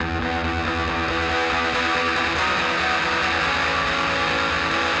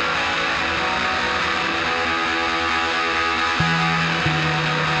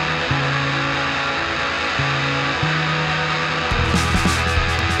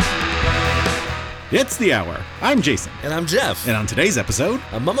It's the hour. I'm Jason. And I'm Jeff. And on today's episode,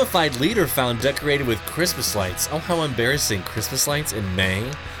 a mummified leader found decorated with Christmas lights. Oh, how embarrassing. Christmas lights in May?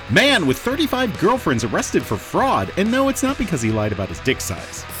 Man with 35 girlfriends arrested for fraud. And no, it's not because he lied about his dick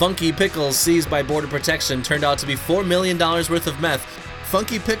size. Funky pickles seized by Border Protection turned out to be $4 million worth of meth.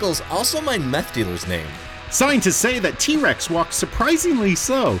 Funky pickles, also my meth dealer's name. Scientists say that T-Rex walked surprisingly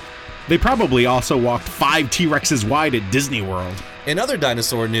slow. They probably also walked 5 T-Rexes wide at Disney World. In other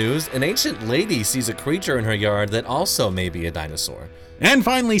dinosaur news, an ancient lady sees a creature in her yard that also may be a dinosaur. And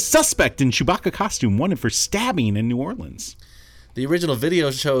finally, suspect in Chewbacca costume wanted for stabbing in New Orleans. The original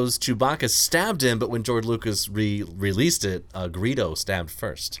video shows Chewbacca stabbed him, but when George Lucas released it, Greedo stabbed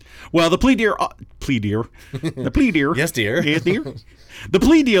first. Well, the plea deal... Yes, dear. Yes, dear. The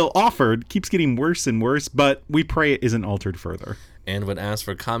plea deal offered keeps getting worse and worse, but we pray it isn't altered further. And when asked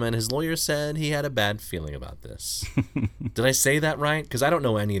for comment, his lawyer said he had a bad feeling about this. Did I say that right? Because I don't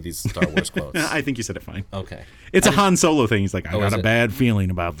know any of these Star Wars quotes. I think you said it fine. Okay. It's a Han Solo thing. He's like, I got a bad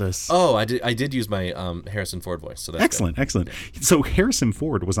feeling about this. Oh, I did use my Harrison Ford voice. So that's excellent, good. Excellent. So Harrison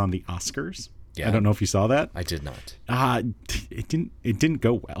Ford was on the Oscars. Yeah. I don't know if you saw that. I did not. It didn't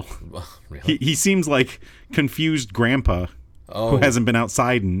go well. Really? He seems like confused grandpa who hasn't been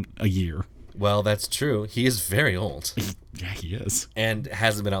outside in a year. Well, that's true. He is very old. Yeah, he is. And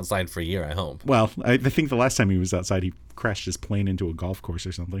hasn't been outside for a year, I hope. Well, I think the last time he was outside, he crashed his plane into a golf course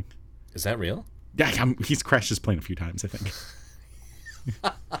or something. Is that real? Yeah, he's crashed his plane a few times, I think.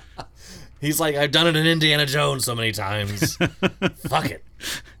 He's like, I've done it in Indiana Jones so many times. Fuck it.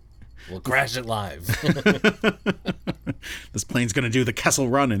 We'll crash it live. This plane's going to do the Kessel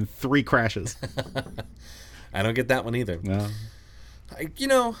Run in 3 crashes. I don't get that one either. No.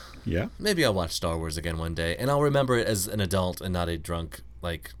 Yeah. Maybe I'll watch Star Wars again one day, and I'll remember it as an adult and not a drunk,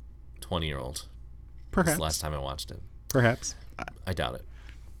 20-year-old. Perhaps. That's the last time I watched it. Perhaps. I doubt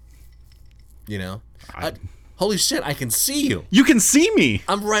it. Holy shit, I can see you. You can see me.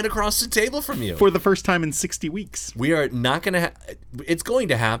 I'm right across the table from you. For the first time in 60 weeks. We are not going to... It's going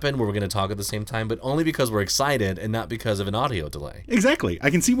to happen where we're going to talk at the same time, but only because we're excited and not because of an audio delay. Exactly. I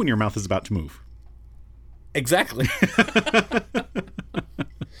can see when your mouth is about to move. Exactly.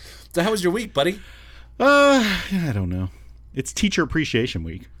 So how was your week, buddy? I don't know. It's Teacher Appreciation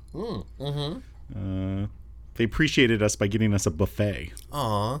Week. Mm-hmm. They appreciated us by getting us a buffet.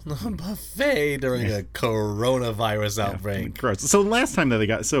 Aw, a buffet during a coronavirus outbreak. Gross. So last time that they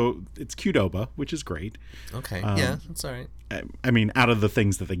got, it's Qdoba, which is great. Okay, yeah, that's all right. I mean, out of the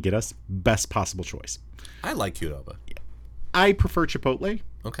things that they get us, best possible choice. I like Qdoba. I prefer Chipotle.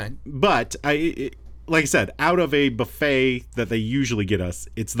 Okay. But like I said, out of a buffet that they usually get us,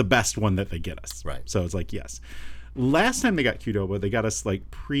 it's the best one that they get us. Right. So it's like, yes. Last time they got Qdoba, they got us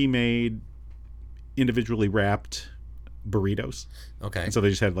pre-made, individually wrapped burritos. Okay. And so they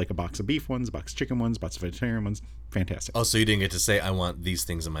just had a box of beef ones, a box of chicken ones, a box of vegetarian ones. Fantastic. Oh, so you didn't get to say, I want these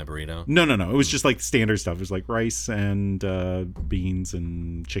things in my burrito? No. It was just standard stuff. It was rice and beans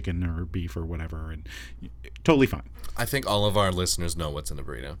and chicken or beef or whatever. And totally fine. I think all of our listeners know what's in a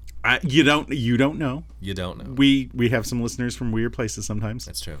burrito. You don't know. You don't know. We have some listeners from weird places sometimes.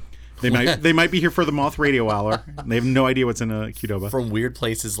 That's true. They might be here for the Moth Radio Hour. They have no idea what's in a Qdoba. From weird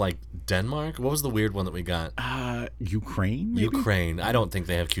places like Denmark? What was the weird one that we got? Ukraine, maybe? Ukraine. I don't think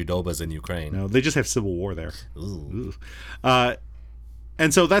they have Qdobas in Ukraine. No, they just have civil war there. Ooh.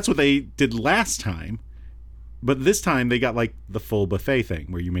 And so that's what they did last time. But this time they got the full buffet thing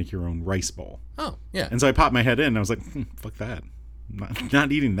where you make your own rice bowl. Oh, yeah. And so I popped my head in and I was like, fuck that.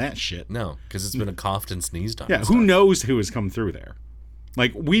 Not eating that shit. No, because it's been coughed and sneezed on. Yeah, who knows who has come through there?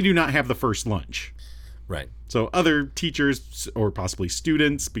 We do not have the first lunch. Right. So other teachers or possibly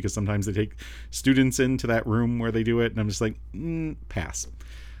students, because sometimes they take students into that room where they do it, and I'm just like, pass.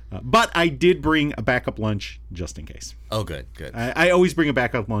 But I did bring a backup lunch just in case. Oh, good. I always bring a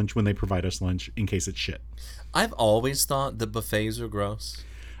backup lunch when they provide us lunch in case it's shit. I've always thought that buffets are gross.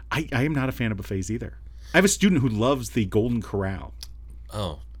 I am not a fan of buffets either. I have a student who loves the Golden Corral.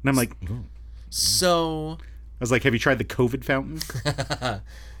 Oh. And I'm like, So... I was like, have you tried the COVID fountain?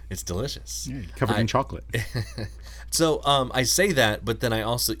 It's delicious. Yeah, covered in chocolate. So I say that, but then I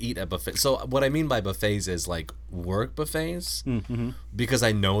also eat at buffets. So what I mean by buffets is work buffets, because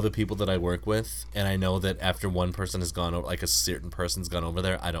I know the people that I work with, and I know that after one person has gone over, a certain person's gone over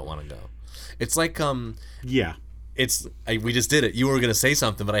there, I don't want to go. It's yeah. We just did it. You were going to say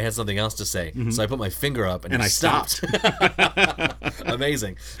something, but I had something else to say. So I put my finger up and I stopped.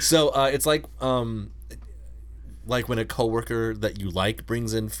 Amazing. So it's Like when a coworker that you like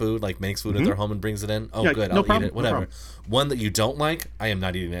brings in food, like makes food at their home and brings it in. Oh, Yeah, good, no I'll problem, eat it. no Whatever. problem. One that you don't like, I am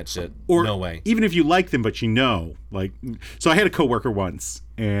not eating that shit. Or no way. even if you like them, but like, so I had a coworker once,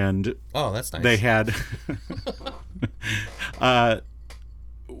 and Oh, that's nice. they had,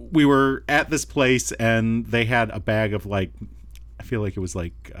 we were at this place, and they had a bag of like, I feel like it was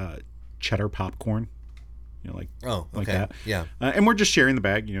like cheddar popcorn. Like like that. Yeah. And we're just sharing the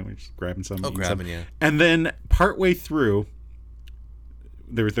bag, we're just grabbing some. Oh, grabbing, yeah. And then partway through,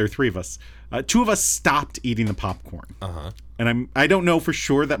 there were three of us. Two of us stopped eating the popcorn. Uh-huh. And I don't know for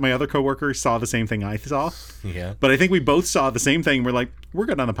sure that my other coworker saw the same thing I saw. Yeah. But I think we both saw the same thing. We're like, we're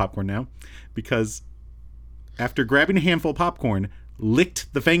good on the popcorn now. Because after grabbing a handful of popcorn,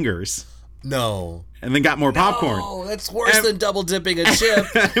 licked the fingers. No. And then got more popcorn. Oh, that's worse than double dipping a chip.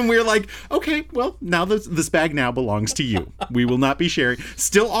 And we were like, okay, well, now this bag now belongs to you. We will not be sharing.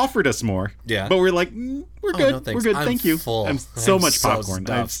 Still offered us more. Yeah. But we're like, we're good. no, thanks. We're good. I'm Thank you. full. I'm so I'm much so popcorn.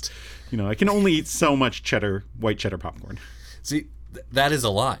 stuffed. I can only eat so much white cheddar popcorn. See, that is a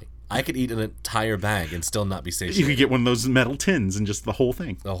lie. I could eat an entire bag and still not be satiated. You could get one of those metal tins and just the whole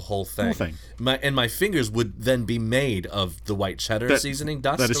thing. The whole thing. Whole thing. My fingers would then be made of the white cheddar seasoning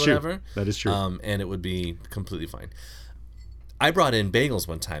dust that is or whatever. True. That is true. And it would be completely fine. I brought in bagels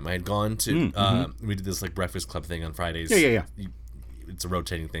one time. I had gone to we did this like breakfast club thing on Fridays. Yeah. It's a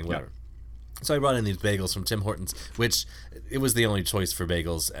rotating thing, whatever. So I brought in these bagels from Tim Hortons, which it was the only choice for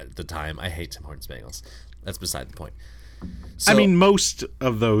bagels at the time. I hate Tim Hortons bagels. That's beside the point. So, I mean, most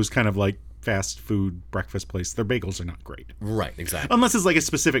of those kind of like fast food breakfast place, their bagels are not great. Right, exactly. Unless it's like a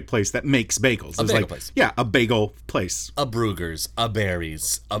specific place that makes bagels. A It's bagel like, place. Yeah, a bagel place. A Bruegger's, a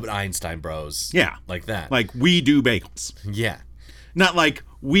Barry's, a Einstein Bros. Yeah. Like that. Like, we do bagels. Yeah. Not like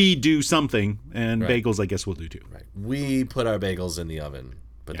we do something and Right. bagels I guess we'll do too. Right. We put our bagels in the oven,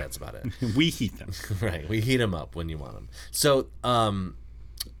 but that's about it. We heat them. Right. We heat them up when you want them. So,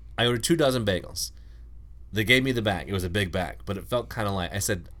 I ordered 24 bagels. They gave me the bag. It was a big bag, but it felt kind of like, I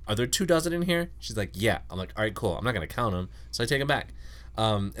said, are there 24 in here? She's like, yeah. I'm like, all right, cool. I'm not going to count them. So I take them back.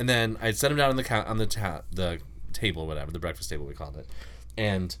 And then I set them down on the table, whatever, the breakfast table we called it.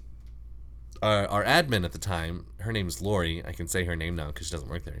 And our admin at the time, her name's Lori. I can say her name now because she doesn't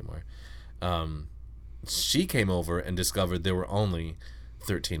work there anymore. She came over and discovered there were only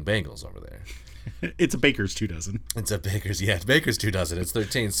 13 bagels over there. It's a baker's 24. It's a baker's, yeah, it's baker's 24. It's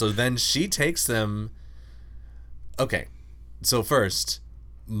 13. So then she takes them. Okay, so first,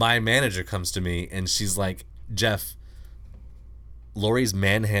 my manager comes to me and she's like, Jeff, Lori's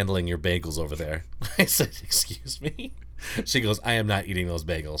manhandling your bagels over there. I said, excuse me? She goes, I am not eating those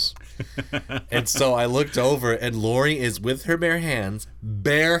bagels. And so I looked over and Lori is with her bare hands,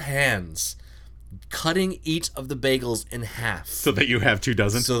 cutting each of the bagels in half. So that you have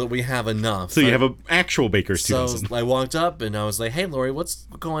 24? So that we have enough. So you have an actual baker's 24. So I walked up and I was like, hey, Lori, what's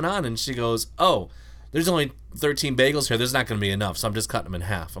going on? And she goes, oh, there's only 13 bagels here. There's not going to be enough. So I'm just cutting them in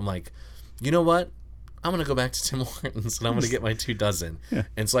half. I'm like, you know what? I'm going to go back to Tim Hortons and I'm going to get my 24. Yeah.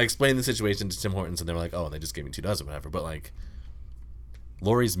 And so I explained the situation to Tim Hortons and they were like, oh, they just gave me 24, whatever. But like,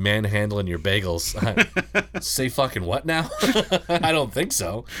 Lori's manhandling your bagels. Say fucking what now? I don't think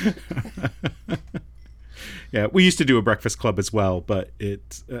so. Yeah, we used to do a breakfast club as well, but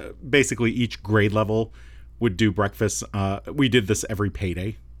it basically each grade level would do breakfast. We did this every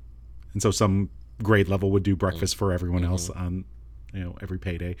payday. And so some grade level would do breakfast for everyone else on every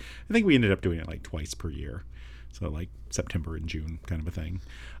payday. I think we ended up doing it like twice per year, so like September and June kind of a thing.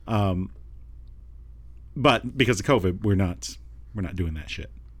 But because of COVID, we're not doing that shit.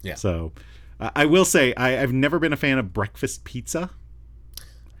 Yeah. So I will say I've never been a fan of breakfast pizza.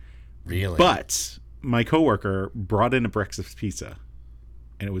 Really? But my coworker brought in a breakfast pizza,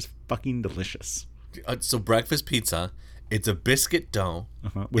 and it was fucking delicious. So breakfast pizza. It's a biscuit dough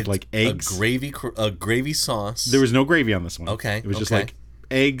with like eggs, a gravy sauce. There was no gravy on this one. Okay, it was just like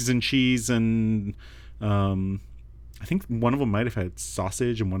eggs and cheese, and I think one of them might have had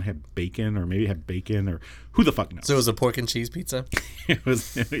sausage, and one had bacon, or maybe had bacon, or who the fuck knows. So it was a pork and cheese pizza. It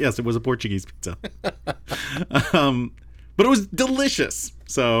was it was a Portuguese pizza, but it was delicious.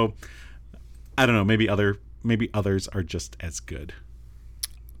 So I don't know. Maybe others are just as good.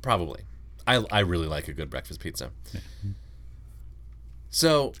 Probably. I really like a good breakfast pizza. Yeah.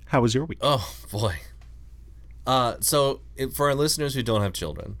 So how was your week? Oh boy. For our listeners who don't have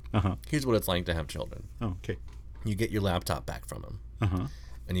children, here's what it's like to have children. Oh, okay. You get your laptop back from them,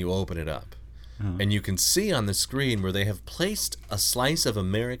 and you open it up, and you can see on the screen where they have placed a slice of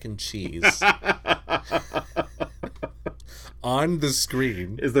American cheese on the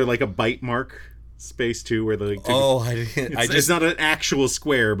screen. Is there like a bite mark Space too, where the I didn't. it's not an actual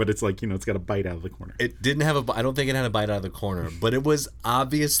square, but it's like it's got a bite out of the corner. It didn't have I don't think it had a bite out of the corner, but it was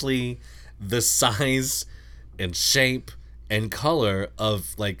obviously the size and shape and color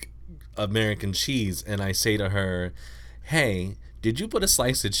of like American cheese. And I say to her, "Hey, did you put a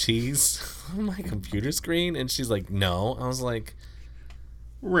slice of cheese on my computer screen?" And she's like, "No." I was like,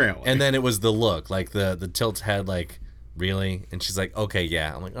 "Really?" And then it was the look, like the tilt head, like, "Really?" And she's like, "Okay,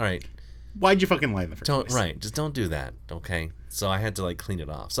 yeah." I'm like, "All right." Why'd you fucking lie in the first place? Right, just don't do that, okay? So I had to like clean it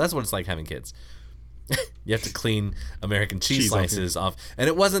off. So that's what it's like having kids. You have to clean American cheese slices off. And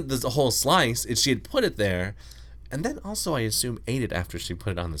it wasn't the whole slice, she had put it there, and then also I assume ate it after she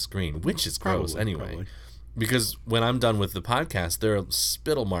put it on the screen, which is gross anyway. Because when I'm done with the podcast, there are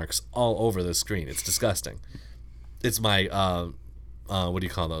spittle marks all over the screen. It's disgusting. It's my what do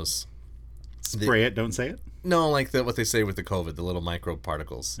you call those? Spray it, don't say it? No, like what they say with the COVID, the little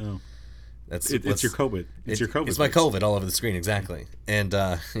microparticles. Oh. It's your COVID. It's your COVID. It's my COVID all over the screen, exactly. And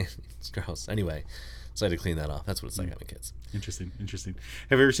it's gross. Anyway, so I had to clean that off. That's what it's like having kids. Interesting.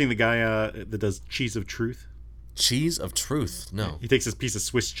 Have you ever seen the guy that does Cheese of Truth? Cheese of Truth? No. He takes this piece of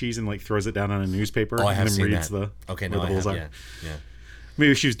Swiss cheese and like throws it down on a newspaper I have and then seen reads that. Okay, no, where the holes are. Yeah.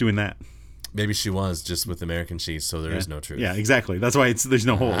 Maybe she was doing that. Maybe she was just with American cheese, so there is no truth. Yeah, exactly. That's why there's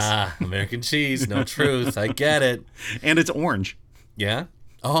no holes. American cheese, no truth. I get it. And it's orange. Yeah.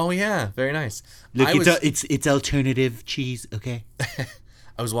 Oh yeah, very nice. Look, it's alternative cheese, okay?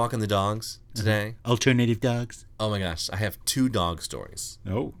 I was walking the dogs today. Alternative dogs. Oh my gosh, I have 2 dog stories.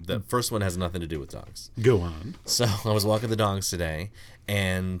 Oh. The first one has nothing to do with dogs. Go on. So I was walking the dogs today,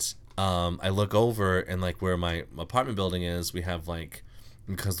 and I look over, and like where my apartment building is, we have like,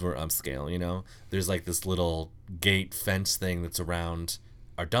 because we're upscale, there's like this little gate fence thing that's around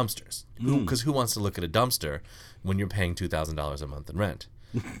our dumpsters. Because who wants to look at a dumpster when you're paying $2,000 a month in rent?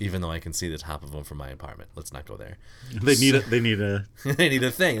 Even though I can see the top of them from my apartment. Let's not go there. They need a they need a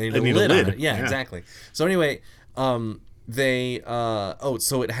thing. They need a lid on it. Yeah, exactly. So anyway, so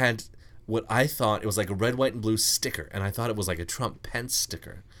it had what I thought, it was like a red, white, and blue sticker, and I thought it was like a Trump Pence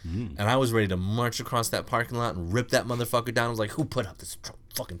sticker. And I was ready to march across that parking lot and rip that motherfucker down. I was like, who put up this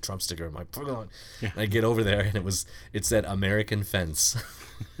fucking Trump sticker in my parking lot? Yeah. And I get over there, and it said American Fence.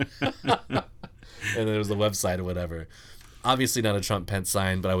 And then it was the website or whatever. Obviously not a Trump Pence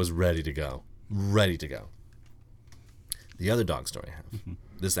sign, but I was ready to go. The other dog story I have,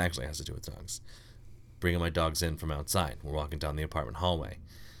 this actually has to do with dogs. Bringing my dogs in from outside. We're walking down the apartment hallway.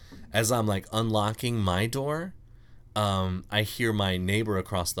 As I'm like unlocking my door, I hear my neighbor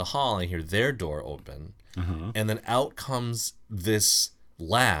across the hall. I hear their door open. And then out comes this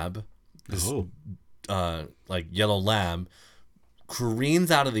lab, like yellow lab,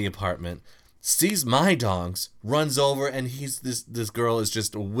 careens out of the apartment, sees my dogs, runs over, and this girl is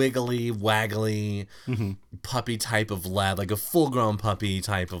just a wiggly, waggly puppy type of lab, like a full-grown puppy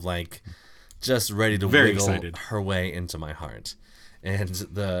type of like, just ready to wiggle her way into my heart. And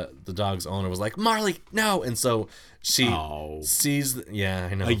the dog's owner was like, "Marley, no!" And so she sees,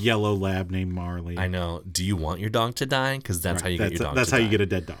 I know, a yellow lab named Marley. I know. Do you want your dog to die? Because that's how you get your dog. That's to how die. you get a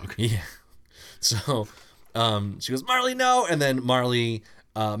dead dog. Yeah. So, she goes, "Marley, no!" And then Marley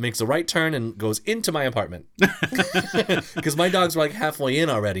makes a right turn and goes into my apartment because my dogs were like halfway in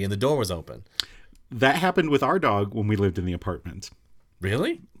already and the door was open. That happened with our dog when we lived in the apartment.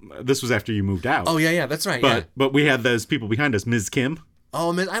 Really? This was after you moved out. Oh yeah, that's right. But we had those people behind us, Ms. Kim.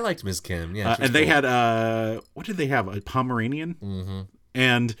 Oh, I liked Ms. Kim. Yeah, and they had what did they have? A Pomeranian.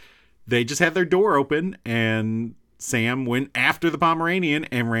 And they just had their door open, and Sam went after the Pomeranian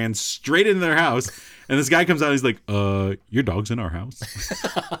and ran straight into their house. And this guy comes out, and he's like, "Your dog's in our house."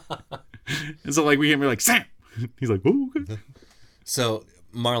 And so like we came, we're like, "Sam." He's like, "Oh, okay." So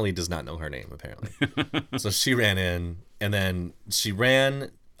Marley does not know her name apparently. So she ran in, and then she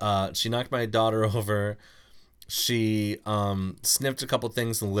ran. She knocked my daughter over. She sniffed a couple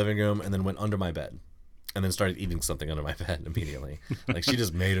things in the living room, and then went under my bed, and then started eating something under my bed immediately. Like she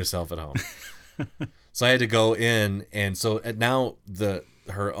just made herself at home. So I had to go in, and so now the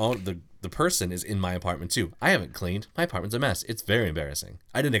person is in my apartment too. I haven't cleaned. My apartment's a mess. It's very embarrassing.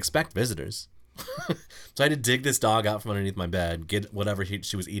 I didn't expect visitors. So I had to dig this dog out from underneath my bed, get whatever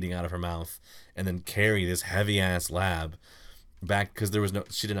she was eating out of her mouth, and then carry this heavy ass lab back because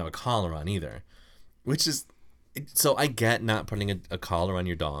she didn't have a collar on either, which is, so I get not putting a collar on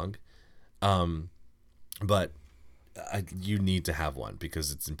your dog, but you need to have one because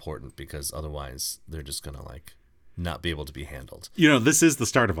it's important, because otherwise they're just gonna like not be able to be handled. This is the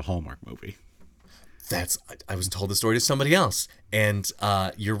start of a Hallmark movie. I was told the story to somebody else, and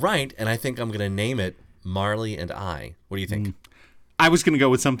you're right, and I think I'm gonna name it Marley and I. What do you think? I was gonna go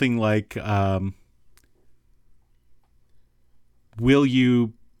with something like will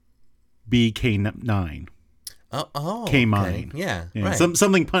you be K9? K mine. Okay. Yeah, Yeah, right.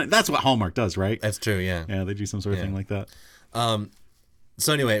 Something that's what Hallmark does, right? That's true. Yeah. Yeah, they do some sort of thing like that.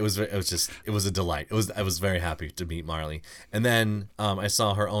 So anyway, it was a delight. I was very happy to meet Marley, and then I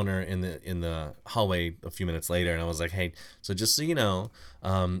saw her owner in the hallway a few minutes later, and I was like, hey, so just so you know,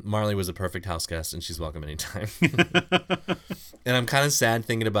 Marley was a perfect house guest, and she's welcome anytime. And I'm kind of sad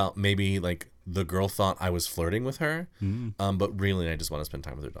thinking about maybe like the girl thought I was flirting with her, but really I just want to spend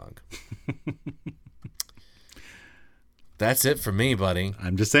time with her dog. That's it for me, buddy.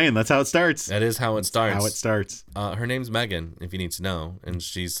 I'm just saying, that's how it starts. That is how it starts. How it starts. Her name's Megan, if you need to know, and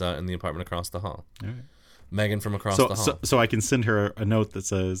she's in the apartment across the hall. All right. Megan from across the hall. So I can send her a note that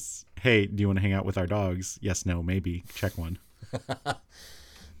says, hey, do you want to hang out with our dogs? Yes, no, maybe. Check one.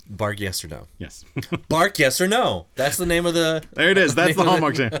 Bark yes or no. Yes. Bark yes or no. That's the name of the... There it is. That's the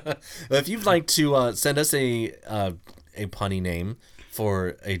Hallmark name. If you'd like to send us a punny name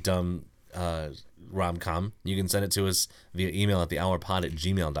for a dumb... rom-com, you can send it to us via email at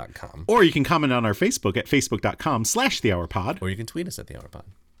thehourpod@gmail.com. Or you can comment on our Facebook at facebook.com/thehourpod. Or you can tweet us at thehourpod.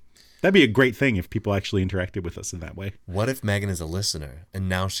 That'd be a great thing if people actually interacted with us in that way. What if Megan is a listener and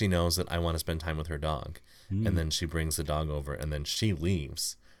now she knows that I want to spend time with her dog, and then she brings the dog over and then she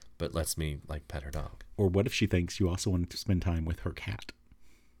leaves but lets me like pet her dog? Or what if she thinks you also wanted to spend time with her cat?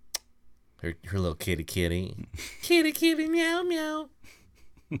 Her little kitty kitty meow meow.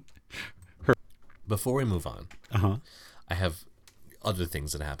 Before we move on, I have other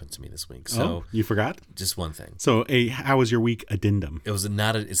things that happened to me this week. So you forgot? Just one thing. So how was your week addendum?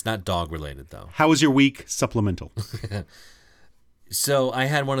 It's not dog related though. How was your week supplemental? So I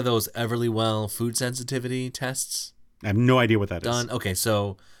had one of those Everlywell food sensitivity tests. I have no idea what that done. is. Okay,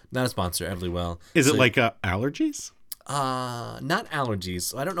 so not a sponsor, Everlywell. Is it like allergies? Not allergies.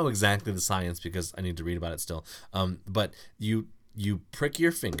 So I don't know exactly the science because I need to read about it still. But you prick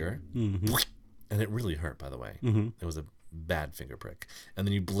your finger. Mm-hmm. And it really hurt, by the way. Mm-hmm. It was a bad finger prick. And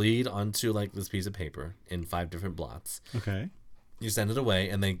then you bleed onto like this piece of paper in 5 different blots. Okay. You send it away,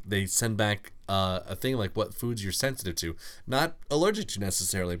 and they send back a thing like what foods you're sensitive to. Not allergic to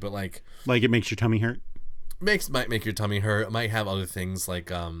necessarily, but like it makes your tummy hurt? Might make your tummy hurt. It might have other things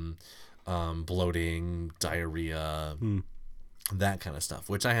like bloating, diarrhea, that kind of stuff,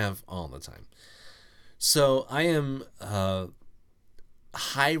 which I have all the time. So I am...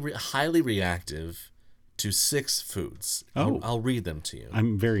 highly reactive to 6 foods. Oh. I'll read them to you.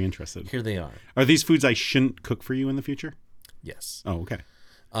 I'm very interested. Here they are. Are these foods I shouldn't cook for you in the future? Yes. Oh, okay.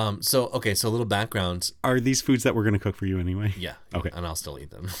 So a little background. Are these foods that we're going to cook for you anyway? Yeah. Okay. And I'll still eat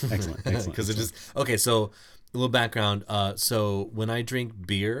them. Excellent. Because it just... Okay, so a little background. So when I drink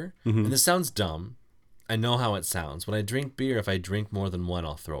beer, and this sounds dumb. I know how it sounds. When I drink beer, if I drink more than one,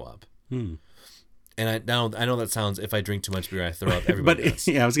 I'll throw up. And I know that sounds, if I drink too much beer, I throw up. Everybody does.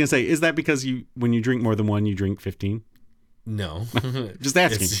 Yeah, I was going to say, is that because when you drink more than one, you drink 15? No. Just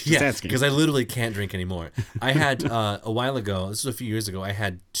asking. Because I literally can't drink anymore. I had, a while ago, this was a few years ago, I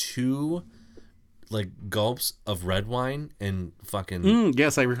had 2 like gulps of red wine and fucking...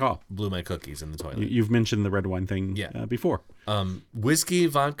 yes, I recall. Blew my cookies in the toilet. You've mentioned the red wine thing before. Whiskey,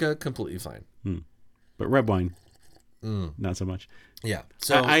 vodka, completely fine. But red wine, not so much. Yeah.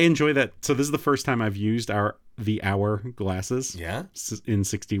 So I enjoy that. So this is the first time I've used the hour glasses. Yeah. In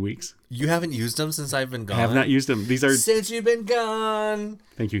 60 weeks. You haven't used them since I've been gone? I have not used them. These are... Since you've been gone.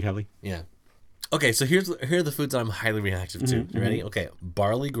 Thank you, Kelly. Yeah. Okay, so here are the foods I'm highly reactive to. You ready? Okay.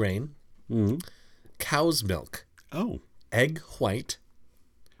 Barley grain. Cow's milk. Oh. Egg white.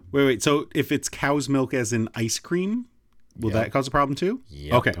 Wait. So if it's cow's milk as in ice cream, will that cause a problem too?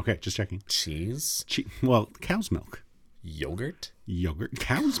 Yeah. Okay. Just checking. Cheese. Well, cow's milk. Yogurt.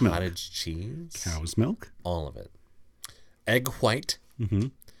 Cow's milk. Cottage cheese. Cow's milk. All of it. Egg white.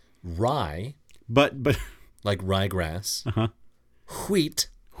 Rye. But like ryegrass. Wheat.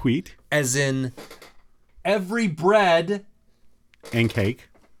 Wheat. As in every bread. And cake.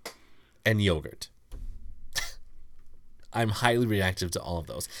 And yogurt. I'm highly reactive to all of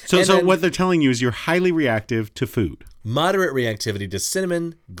those. So what they're telling you is you're highly reactive to food. Moderate reactivity to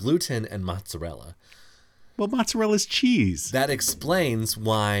cinnamon, gluten, and mozzarella. Well, mozzarella's cheese. That explains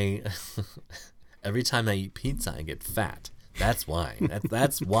why every time I eat pizza, I get fat. That's why.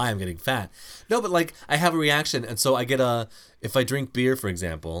 That's why I'm getting fat. No, but like I have a reaction, and so I get if I drink beer, for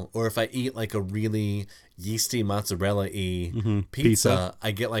example, or if I eat like a really yeasty mozzarella-y pizza,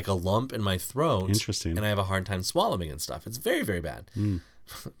 I get like a lump in my throat. Interesting. And I have a hard time swallowing and stuff. It's very, very bad.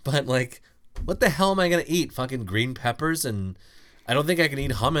 But like, what the hell am I gonna eat? Fucking green peppers, and I don't think I can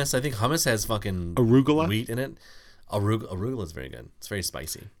eat hummus. I think hummus has fucking arugula wheat in it. Arugula is very good. It's very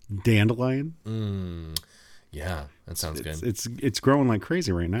spicy. Dandelion. Yeah, that sounds good. It's growing like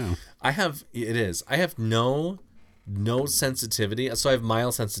crazy right now. I have no sensitivity. So I have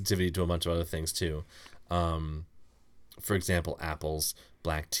mild sensitivity to a bunch of other things too. For example, apples,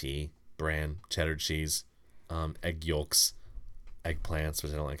 black tea, bran, cheddar cheese, egg yolks, eggplants,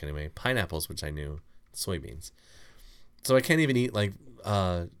 which I don't like anyway, pineapples, which I knew, soybeans. So I can't even eat like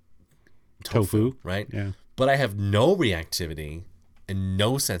tofu, right? Yeah. But I have no reactivity and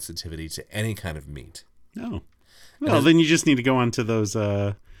no sensitivity to any kind of meat. No. Well, then you just need to go on to those.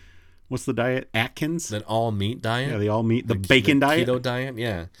 What's the diet? Atkins? An all meat diet? Yeah, the all meat, the bacon diet. Keto diet,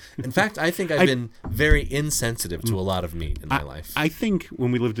 yeah. In fact, I think I've been very insensitive to a lot of meat in my life. I think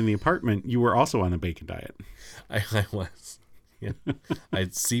when we lived in the apartment, you were also on a bacon diet. I was. Yeah. I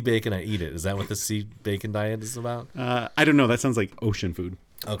see bacon, I eat it. Is that what the sea bacon diet is about? I don't know. That sounds like ocean food.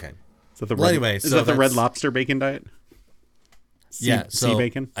 Okay. Is that the Well, red, anyway, is so that the red that's- lobster bacon diet? Yeah, so sea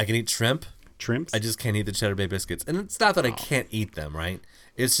bacon, I can eat shrimp. shrimps. I just can't eat the Cheddar Bay biscuits. And it's not that I can't eat them, right?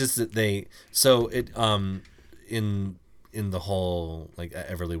 It's just that they so it in the whole like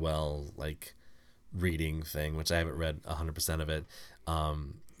Everlywell like reading thing, which I haven't read 100% of it.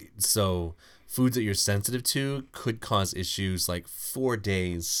 So foods that you're sensitive to could cause issues like 4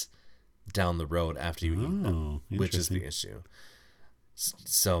 days down the road after you eat them, which is the issue.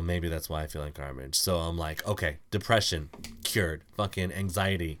 So maybe that's why I feel like garbage. So I'm like, okay, depression, cured. Fucking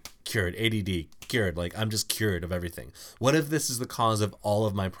anxiety, cured. ADD, cured. Like, I'm just cured of everything. What if this is the cause of all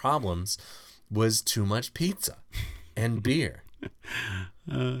of my problems was too much pizza and beer?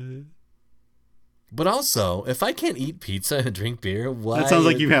 But also, if I can't eat pizza and drink beer, why? That sounds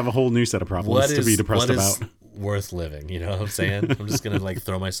like you have a whole new set of problems to be depressed about. Worth living, you know what I'm saying? I'm just going to like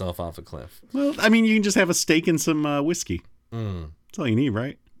throw myself off a cliff. Well, I mean, you can just have a steak and some whiskey. That's all you need,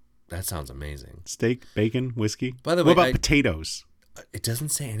 right? That sounds amazing. Steak, bacon, whiskey. By the way, what about potatoes? It doesn't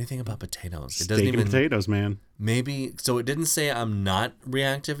say anything about potatoes. It Steak doesn't even and potatoes, man. Maybe so. It didn't say I'm not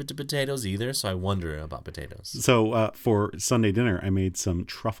reactive to potatoes either. So I wonder about potatoes. So for Sunday dinner, I made some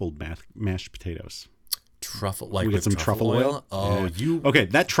truffled mashed potatoes. Truffle, like We get with some truffle oil. Oh, Yeah. you Okay,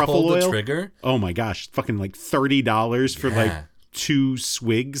 that truffle pulled oil. the trigger. Oh my gosh, fucking like $30 for like 2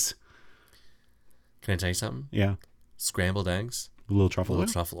 swigs. Can I tell you something? Yeah, Scrambled eggs, a little truffle a oil.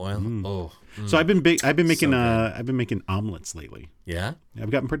 little truffle oil. Oh, So I've been making So I've been making omelets lately. yeah. I've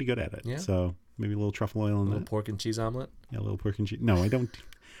gotten pretty good at it. Yeah. So maybe a little truffle oil in Little that. pork and cheese omelet. Yeah, a little pork and cheese. No, I don't.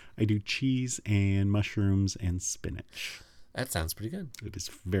 I do cheese and mushrooms and spinach. That sounds pretty good. It is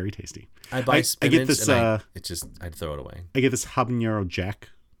very tasty. I buy I spinach get this. and I'd throw it away. I get this habanero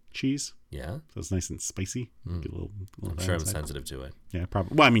jack cheese. Yeah, So it's nice and spicy. Get a little I'm sure I'm sensitive to it. Yeah,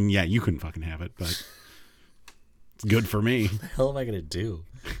 probably. Well, I mean, yeah, you couldn't fucking have it, but it's good for me. What the hell am I gonna do?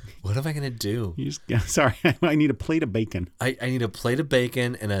 What am I gonna do? You just, yeah, sorry, I need a plate of bacon. I need a plate of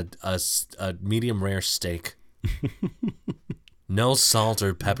bacon and a medium rare steak. No salt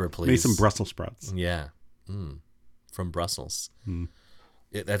or pepper, please. Maybe some Brussels sprouts. Yeah. From Brussels.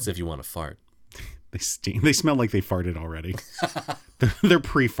 That's if you want to fart. They steam. They smell like they farted already. They're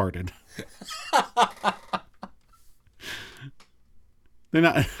pre-farted. They're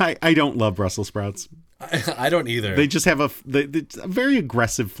not. I don't love Brussels sprouts. I don't either. They just have a very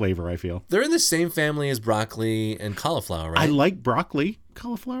aggressive flavor, I feel. They're in the same family as broccoli and cauliflower, right? I like broccoli.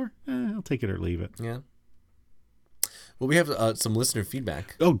 Cauliflower? I'll take it or leave it. Yeah. Well, we have some listener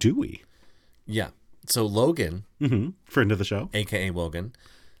feedback. Oh, do we? Yeah. So Logan, Friend of the show. a.k.a. Wogan,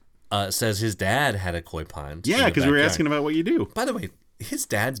 says his dad had a koi pond. Yeah, because we were asking about what you do. By the way, his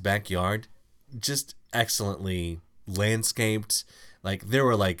dad's backyard, just excellently landscaped. Like, there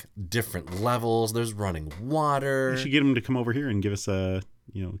were, like, different levels. There's running water. You should get him to come over here and give us a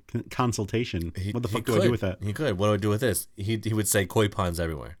consultation. What the fuck do I do with that? He could. What do I do with this? He would say koi ponds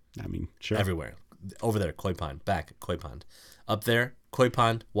everywhere. I mean, sure. Everywhere. Over there, koi pond. Back, koi pond. Up there, koi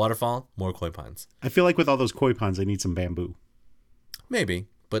pond. Waterfall, more koi ponds. I feel like with all those koi ponds, I need some bamboo. Maybe,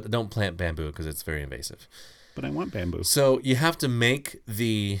 but don't plant bamboo because it's very invasive. But I want bamboo. So you have to make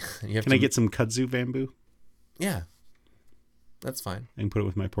the... Can I get some kudzu bamboo? Yeah. That's fine. And put it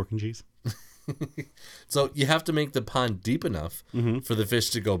with my pork and cheese? So you have to make the pond deep enough for the fish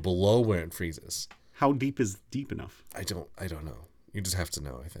to go below where it freezes. How deep is deep enough? I don't know. You just have to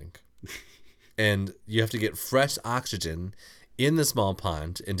know, I think. And you have to get fresh oxygen in the small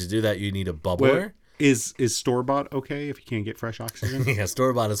pond, and to do that you need a bubbler. Is store-bought okay if you can't get fresh oxygen? Yeah,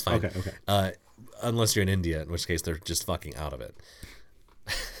 store-bought is fine. Okay. Unless you're in India, in which case they're just fucking out of it.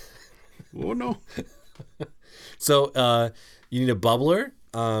 Oh, no. So you need a bubbler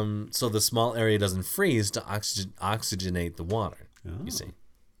so the small area doesn't freeze to oxygenate the water, you see.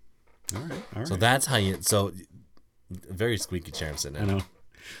 All right. So that's how you... So, very squeaky chair I'm sitting in. I know.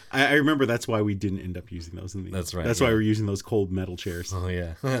 I remember that's why we didn't end up using those. That's right. That's why we're using those cold metal chairs. Oh,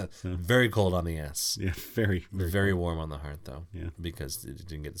 yeah. Very cold on the ass. Yeah, very, Very warm on the heart, though. Yeah. Because it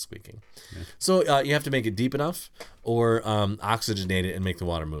didn't get the squeaking. Yeah. So you have to make it deep enough or oxygenate it and make the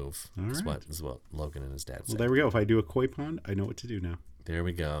water move. All That's right. what Logan and his dad said. Well, there we go. If I do a koi pond, I know what to do now. There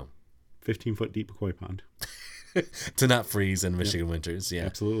we go. 15-foot deep koi pond. To not freeze in Michigan winters. Yeah.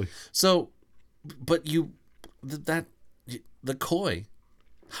 Absolutely. So, but the koi,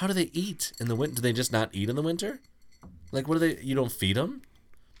 how do they eat in the winter? Do they just not eat in the winter? Like, what do they? You don't feed them?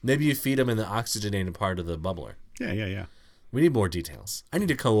 Maybe you feed them in the oxygenated part of the bubbler. Yeah. We need more details. I need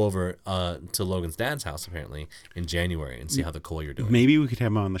to go over to Logan's dad's house apparently in January and see how the koi are doing. Maybe we could have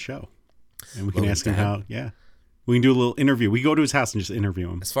him on the show, and we can Logan's ask him dad? how. Yeah, we can do a little interview. We go to his house and just interview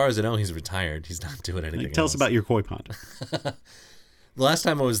him. As far as I know, he's retired. He's not doing anything. Tell else. us about your koi pond. The last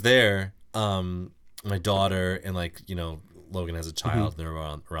time I was there, my daughter and Logan has a child. They're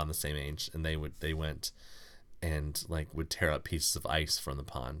around the same age, and they went and would tear up pieces of ice from the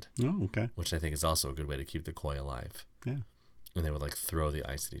pond. Oh, okay. Which I think is also a good way to keep the koi alive. Yeah. And they would throw the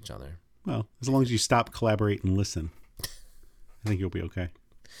ice at each other. Well, as long as you stop, collaborate, and listen, I think you'll be okay.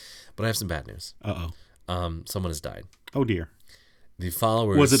 But I have some bad news. Someone has died. Oh dear. The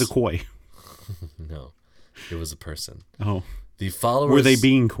followers. Was it a koi? No, it was a person. Oh. The followers. Were they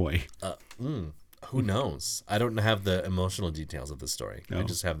being koi? Who knows? I don't have the emotional details of the story. I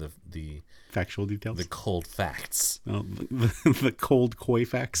just have the factual details. The cold facts. Oh, the cold koi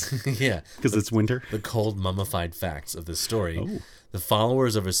facts. Yeah, because it's winter. The cold mummified facts of this story. Oh. The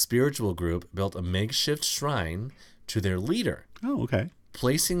followers of a spiritual group built a makeshift shrine to their leader. Oh, okay.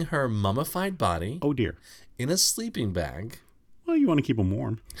 Placing her mummified body. Oh dear. In a sleeping bag. Well, you want to keep them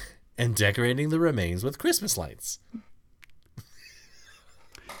warm. And decorating the remains with Christmas lights.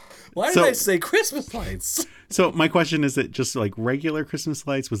 Why did I say Christmas lights? So my question is, it just regular Christmas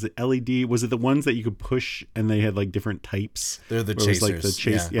lights? Was it LED? Was it the ones that you could push and they had different types? They're the chasers.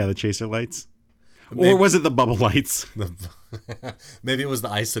 The chaser lights. Maybe, or was it the bubble lights? Maybe it was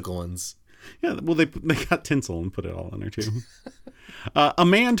the icicle ones. Yeah, well, they got tinsel and put it all in there too. A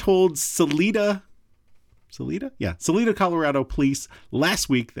man told Salida, Colorado police last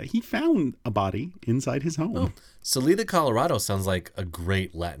week that he found a body inside his home. Oh, Salida, Colorado sounds like a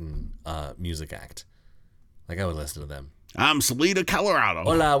great Latin music act. I would listen to them. I'm Salida, Colorado.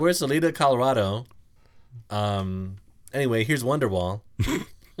 Hola, we're Salida, Colorado. Anyway, here's Wonderwall.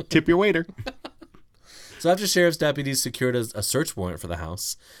 Tip your waiter. So after sheriff's deputies secured a search warrant for the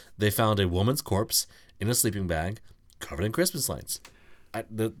house, they found a woman's corpse in a sleeping bag covered in Christmas lights.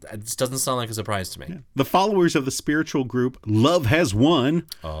 This doesn't sound like a surprise to me. Yeah. The followers of the spiritual group Love Has Won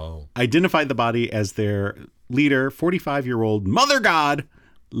identified the body as their leader, 45-year-old Mother God,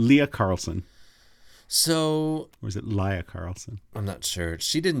 Leah Carlson. So... Or is it Leah Carlson? I'm not sure.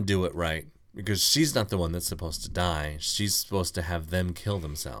 She didn't do it right because she's not the one that's supposed to die. She's supposed to have them kill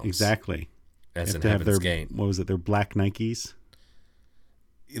themselves. Exactly. As in Heaven's Gate. What was it? Their black Nikes?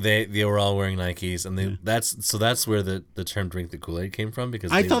 They were all wearing Nikes, and that's where the term "drink the Kool-Aid" came from.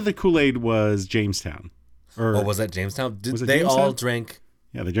 Because I thought the Kool-Aid was Jamestown. Was that Jamestown? All drank?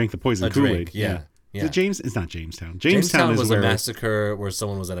 Yeah, they drank the poison Kool-Aid. Yeah. It's not Jamestown. Jamestown was a massacre where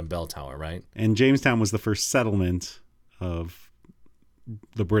someone was at a bell tower, right? And Jamestown was the first settlement of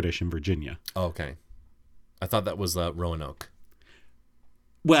the British in Virginia. Oh, okay, I thought that was Roanoke.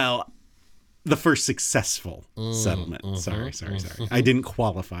 Well, the first successful settlement. Sorry. I didn't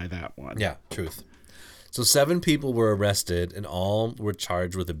qualify that one. Yeah, truth. So 7 people were arrested and all were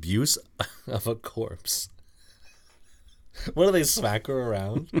charged with abuse of a corpse. What do they smack her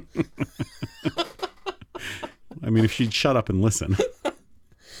around? I mean, if she'd shut up and listen.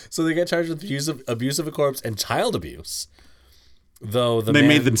 So they get charged with abuse of a corpse and child abuse. Though they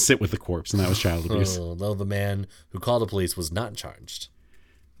made them sit with the corpse, and that was child abuse. Though the man who called the police was not charged.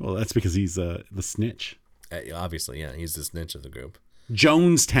 Well, that's because he's the snitch. Obviously, yeah, he's the snitch of the group.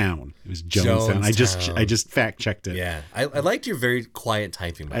 Jonestown. It was Jonestown. I just fact checked it. Yeah, I liked your very quiet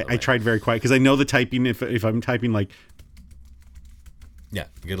typing. By the way, I tried very quiet because I know the typing. If I'm typing yeah,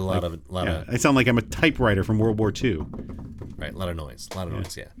 you get a lot of. I sound like I'm a typewriter from World War II. Right, a lot of noise.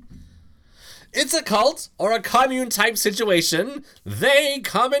 Yeah. It's a cult or a commune type situation. They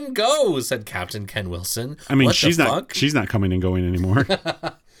come and go, said Captain Ken Wilson. I mean, she's not coming and going anymore.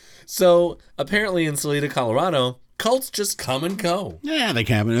 So apparently in Salida, Colorado, cults just come and go. Yeah, they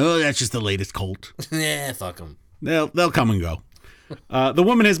come. Oh, that's just the latest cult. Yeah, fuck them. They'll come and go. The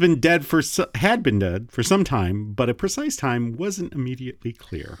woman had been dead for some time, but a precise time wasn't immediately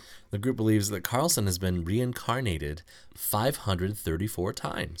clear. The group believes that Carlson has been reincarnated 534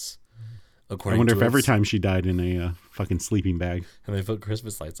 times. I wonder if every time she died in a fucking sleeping bag. And they put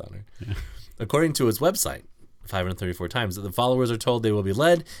Christmas lights on her. Yeah. According to its website, 534 times, that the followers are told they will be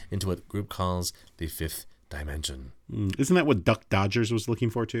led into what the group calls the fifth dimension. Isn't that what Duck Dodgers was looking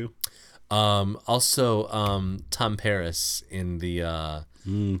for too? Also, Tom Paris in the...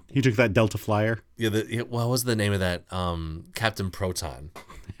 he took that Delta Flyer. Yeah, what was the name of that? Captain Proton,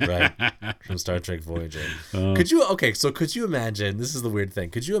 right? From Star Trek Voyager. Could you imagine, this is the weird thing,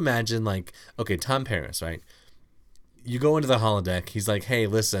 could you imagine, like, okay, Tom Paris, right? You go into the holodeck, he's like, hey,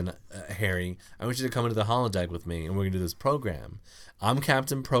 listen, Harry, I want you to come into the holodeck with me, and we're going to do this program. I'm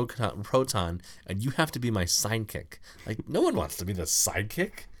Captain Proton, and you have to be my sidekick. Like, no one wants to be the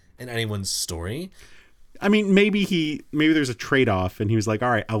sidekick in anyone's story. I mean, maybe there's a trade-off, and he was like,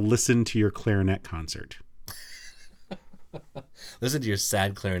 all right, I'll listen to your clarinet concert. Listen to your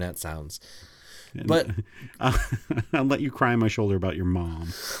sad clarinet sounds. But I'll let you cry on my shoulder about your mom.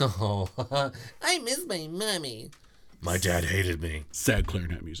 Oh, I miss my mommy. My dad hated me. Sad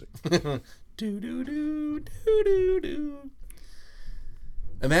clarinet music. Do, do, do, do, do, do.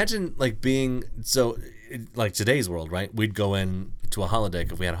 Imagine, like, being... So, like, today's world, right? We'd go in to a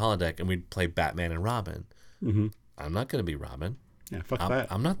holodeck, if we had a holodeck, and we'd play Batman and Robin. Mm-hmm. I'm not going to be Robin. Yeah, fuck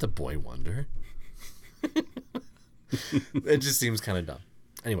that. I'm not the Boy Wonder. It just seems kind of dumb.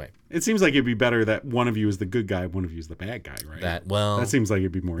 Anyway. It seems like it'd be better that one of you is the good guy, one of you is the bad guy, right? That seems like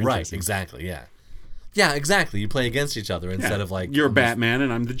it'd be more interesting. Right, exactly, yeah. Yeah, exactly. You play against each other instead of like... You're Batman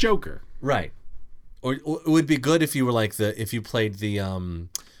and I'm the Joker. Right. Or it would be good if you were like if you played the...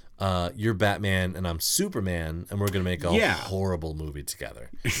 you're Batman and I'm Superman, and we're going to make a horrible movie together.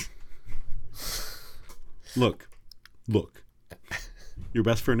 Look. Your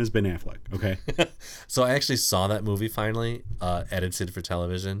best friend is Ben Affleck, okay? So I actually saw that movie finally, edited for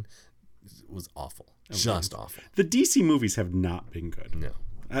television. It was awful. Okay. Just awful. The DC movies have not been good. No.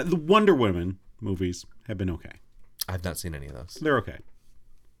 The Wonder Woman movies have been okay. I've not seen any of those. They're okay.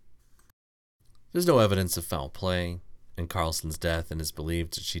 There's no evidence of foul play in Carlson's death, and it's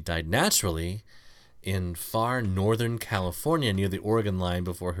believed that she died naturally in far northern California near the Oregon line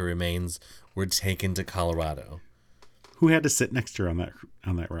before her remains were taken to Colorado. Who had to sit next to her on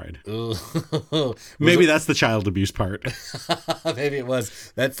that ride? Maybe that's the child abuse part. Maybe it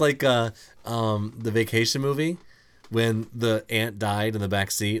was. That's like the Vacation movie when the aunt died in the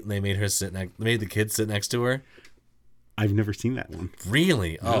back seat and they made the kid sit next to her. I've never seen that one.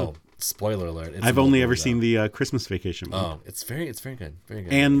 Really? No. Oh, spoiler alert! I've only ever seen the Christmas Vacation one. Oh, it's very good, very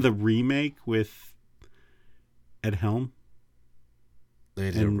good. And the remake with Ed Helm. They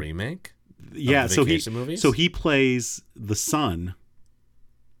did a remake. Yeah, so he plays the son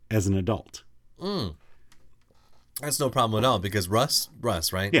as an adult. That's no problem at all because Russ,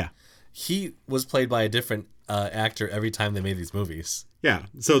 right? Yeah, he was played by a different actor every time they made these movies. Yeah,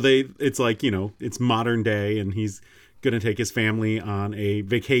 so it's like, it's modern day, and he's gonna take his family on a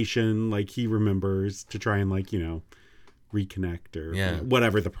vacation, like he remembers, to try and reconnect or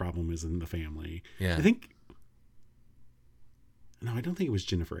whatever the problem is in the family. Yeah, I don't think it was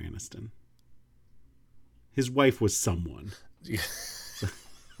Jennifer Aniston. His wife was someone. It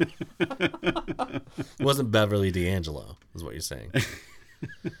wasn't Beverly D'Angelo, is what you're saying.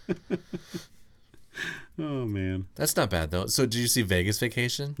 Oh, man. That's not bad, though. So, did you see Vegas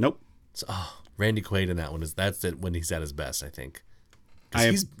Vacation? Nope. Randy Quaid in that one that's it when he's at his best, I think.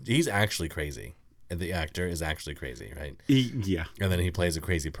 He's actually crazy. And the actor is actually crazy, right? Yeah. And then he plays a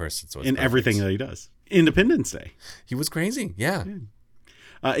crazy person. So in everything that he does. Independence Day. He was crazy, yeah.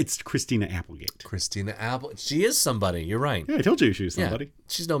 It's Christina Applegate. She is somebody. You're right. Yeah, I told you she was somebody. Yeah.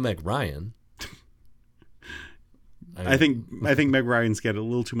 She's no Meg Ryan. I think Meg Ryan's got a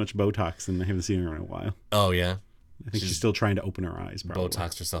little too much Botox, and I haven't seen her in a while. Oh yeah. I think she's still trying to open her eyes. Probably.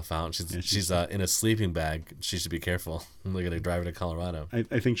 Botoxed herself out. She's in a sleeping bag. She should be careful. They're gonna drive her to Colorado.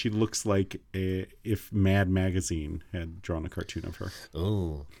 I think she looks like if Mad Magazine had drawn a cartoon of her.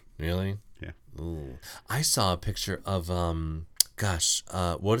 Ooh, really? Yeah. Ooh, I saw a picture of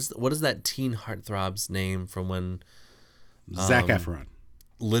what is that teen heartthrob's name from when? Zac Efron.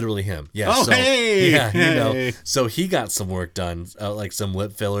 Literally him. Yeah. Oh, hey! Yeah, hey. So he got some work done, like some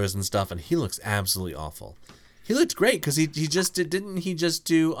lip fillers and stuff, and he looks absolutely awful. He looked great because he just didn't he just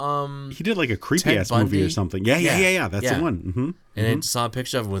do he did like a creepy ass movie or something. Yeah. That's the one. Mm-hmm. And I saw a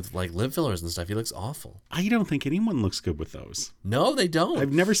picture of him with like lip fillers and stuff. He looks awful. I don't think anyone looks good with those. No, they don't.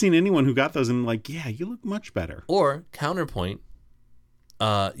 I've never seen anyone who got those and like, yeah, you look much better. Or counterpoint,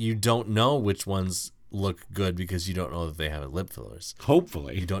 you don't know which ones look good because you don't know that they have lip fillers.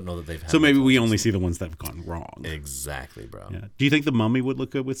 Hopefully. You don't know that they've had so maybe we only see the ones that have gone wrong. Exactly, bro. Yeah. Do you think the Mummy would look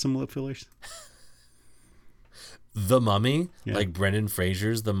good with some lip fillers? The Mummy, Yeah. like Brendan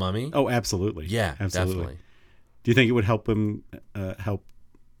Fraser's The Mummy. Oh, absolutely. Yeah, absolutely. definitely. Do you think it would help him help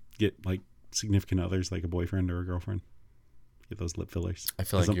get like significant others, like a boyfriend or a girlfriend? Get those lip fillers. I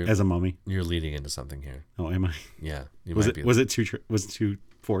feel as like as a mummy. You're leading into something here. Oh, am I? Yeah. Was it too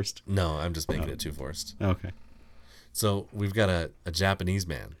forced? No, I'm just making it too forced. Okay. So we've got a Japanese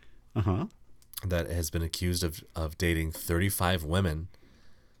man that has been accused of dating 35 women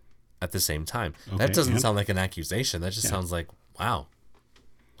at the same time. Okay, that doesn't sound like an accusation. That just sounds like, wow.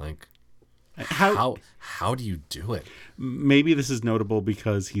 Like, how do you do it? Maybe this is notable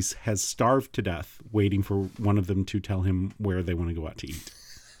because he has starved to death waiting for one of them to tell him where they want to go out to eat.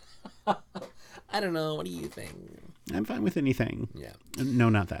 I don't know. What do you think? I'm fine with anything. Yeah. No,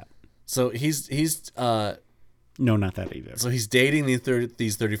 not that. So he's No, not that either. So he's dating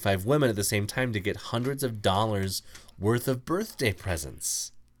these 35 women at the same time to get hundreds of dollars worth of birthday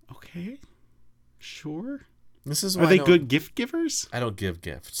presents. Okay. Sure. This is why Are they good gift givers? I don't give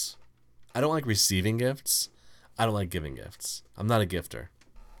gifts. I don't like receiving gifts. I don't like giving gifts. I'm not a gifter.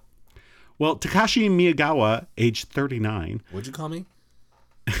 Well, Takashi Miyagawa, age 39, What'd you call me?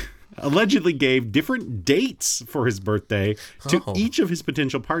 allegedly gave different dates for his birthday to each of his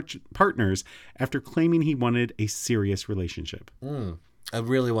potential partners after claiming he wanted a serious relationship. I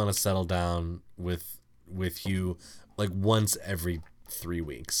really want to settle down with you like once every 3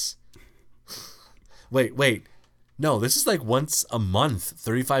 weeks. Wait. No, this is like once a month,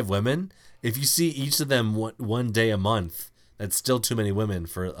 35 women. If you see each of them one day a month, that's still too many women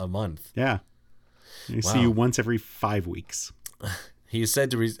for a month. Yeah. You see you once every 5 weeks. He's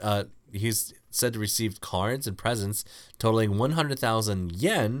said to receive cards and presents totaling 100,000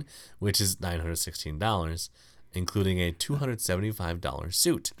 yen, which is $916, including a $275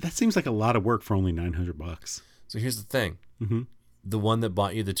 suit. That seems like a lot of work for only $900. So here's the thing. Mm-hmm. The one that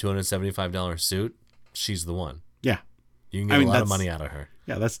bought you the $275 suit, she's the one. Yeah. You can get a lot of money out of her.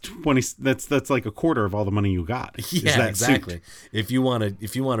 Yeah, that's 20. That's like a quarter of all the money you got. Yeah, exactly. Suit. If you want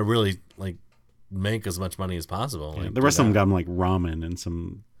to really like make as much money as possible. Yeah, like, the rest of them got them like ramen and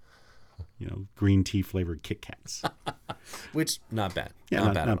some, green tea flavored Kit Kats. Which not bad.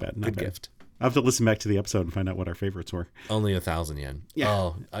 Yeah, not bad. Good gift. I'll have to listen back to the episode and find out what our favorites were. Only 1,000 yen. Yeah.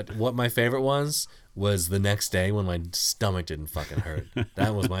 Oh, what my favorite was the next day when my stomach didn't fucking hurt.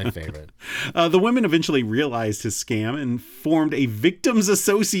 That was my favorite. The women eventually realized his scam and formed a victims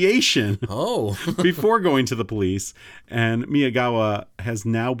association. Oh. Before going to the police. And Miyagawa has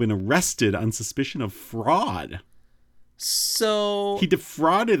now been arrested on suspicion of fraud. So he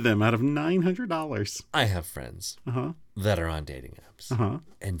defrauded them out of $900. I have friends that are on dating apps,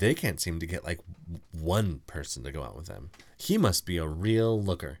 and they can't seem to get like one person to go out with them. He must be a real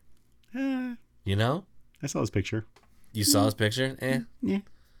looker. You know? I saw his picture. You saw his picture? Yeah.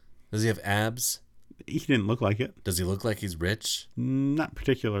 Does he have abs? He didn't look like it. Does he look like he's rich? Not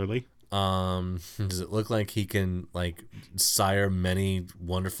particularly. Does it look like he can like sire many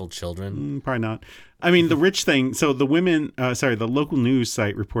wonderful children? Probably not. I mean, the rich thing. So the local news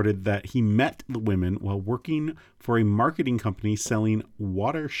site reported that he met the women while working for a marketing company selling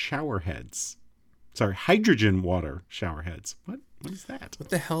water shower heads. Sorry, hydrogen water shower heads. What is that? What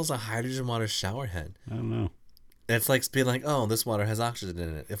the hell is a hydrogen water shower head? I don't know. It's like being like, oh, this water has oxygen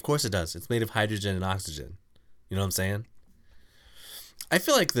in it. Of course it does. It's made of hydrogen and oxygen. You know what I'm saying? I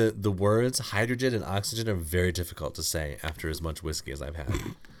feel like the words hydrogen and oxygen are very difficult to say after as much whiskey as I've had.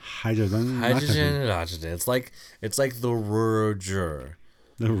 Hydrogen and oxygen. It's like the rural juror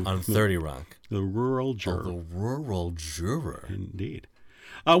on 30 Rock. The rural juror. Oh, the rural juror. Indeed.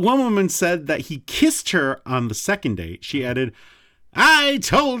 One woman said that he kissed her on the second date. She added, "I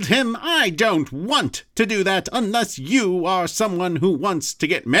told him I don't want to do that unless you are someone who wants to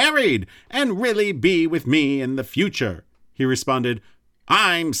get married and really be with me in the future." He responded,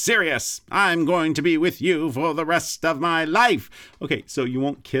 "I'm serious. I'm going to be with you for the rest of my life." Okay, so you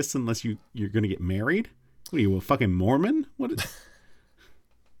won't kiss unless you're going to get married? What are you, a fucking Mormon? What is...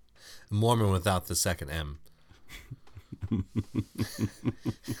 Mormon without the second M.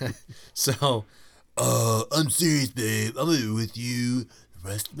 So, I'm serious, babe. I'm going to be with you the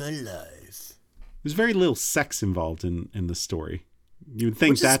rest of my life. There's very little sex involved in this story. You would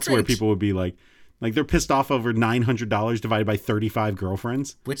think that's strange. where people would be like they're pissed off over $900 divided by 35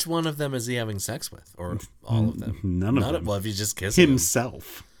 girlfriends. Which one of them is he having sex with? Or all of them? None of them. Well, if he's just kissing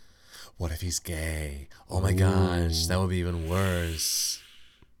himself. What if he's gay? Oh my gosh, that would be even worse.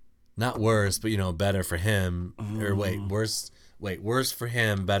 Not worse, but better for him. Or worse for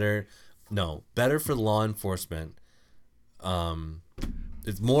him, better for law enforcement.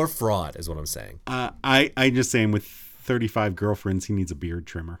 It's more fraud is what I'm saying. I just saying with 35 girlfriends he needs a beard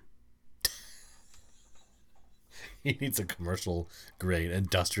trimmer. He needs a commercial grade,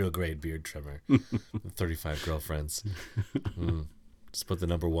 industrial grade beard trimmer. 35 girlfriends. Just put the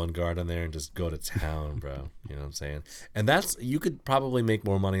number 1 guard on there and just go to town, bro. You know what I'm saying? And you could probably make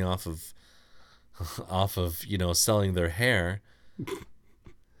more money off of selling their hair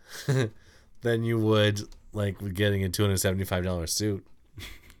than you would like getting a $275 suit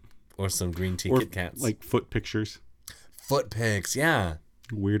or some green tea Kit Kats. Like foot pictures. Foot pics, yeah.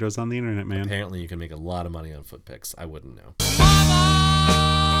 Weirdos on the internet, man. Apparently you can make a lot of money on foot pics. I wouldn't know.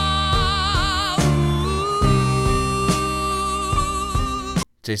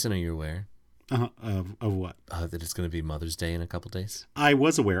 Jason, are you aware? Of what? That it's going to be Mother's Day in a couple days? I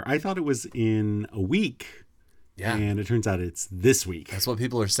was aware. I thought it was in a week. Yeah. And it turns out it's this week. That's what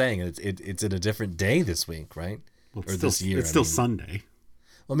people are saying. It's in a different day this week, right? Well, or this year. It's still Sunday.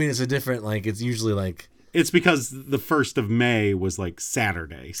 Well, I mean, it's a different, it's usually like... It's because the 1st of May was like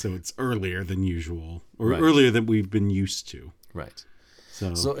Saturday, so it's earlier than usual. Or right. Earlier than we've been used to. Right.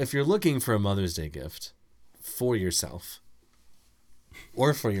 So if you're looking for a Mother's Day gift for yourself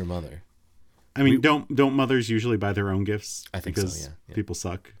or for your mother... I mean, don't mothers usually buy their own gifts? I think because so, yeah. People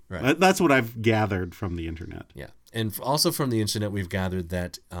suck. Right. That's what I've gathered from the internet. Yeah. And also from the internet, we've gathered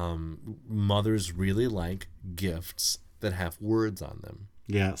that mothers really like gifts that have words on them.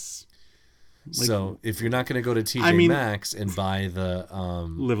 Yes. So if you're not going to go to TJ Maxx and buy the...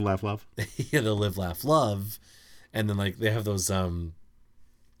 Live, Laugh, Love. Yeah, the Live, Laugh, Love. And then they have those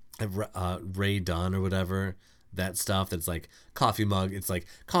Ray Dunn or whatever... That stuff that's like coffee mug. It's like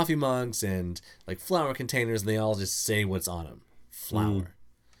coffee mugs and like flour containers, and they all just say what's on them. Flour.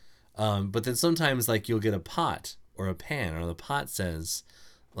 But then sometimes you'll get a pot or a pan, or the pot says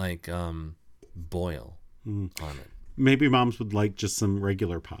boil on it. Maybe moms would like just some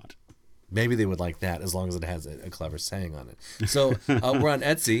regular pot. Maybe they would like that as long as it has a clever saying on it. So we're on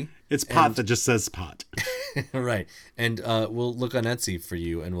Etsy. It's pot that just says pot. Right. And we'll look on Etsy for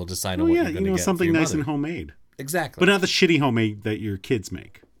you, and we'll decide on what you're going to get. Something for your nice mother. and homemade. Exactly. But not the shitty homemade that your kids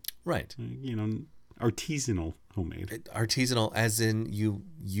make. Right. Artisanal homemade. Artisanal as in you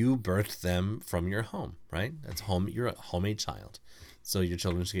birthed them from your home, right? That's home. You're a homemade child. So your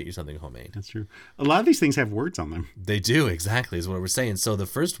children should get you something homemade. That's true. A lot of these things have words on them. They do, exactly, is what we're saying. So the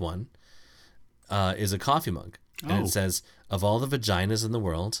first one is a coffee mug. And it says, "Of all the vaginas in the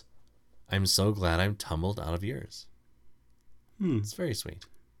world, I'm so glad I'm tumbled out of yours." It's very sweet.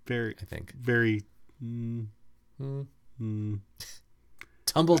 Very, I think. Very...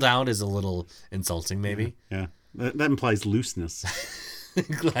 Tumbled out is a little insulting, maybe. Yeah. That implies looseness.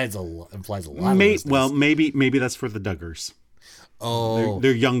 implies a lot of looseness. Well, maybe that's for the Duggars. Oh.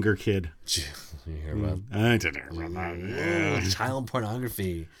 Their younger kid. You hear about I didn't hear about that. child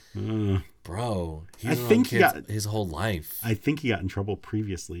pornography. Bro, I think he got his whole life. I think he got in trouble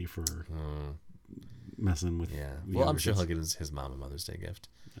previously for messing with. Yeah. Well, I'm sure he'll get his mom a Mother's Day gift.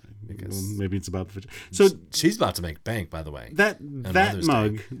 Because maybe it's about the. So she's about to make bank, by the way. That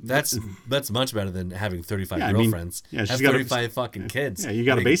mug. That's much better than having 35 girlfriends. She's have got 35 fucking kids. Yeah, you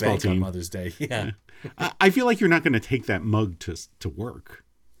got a baseball team on Mother's Day. Yeah. I feel like you're not going to take that mug to work.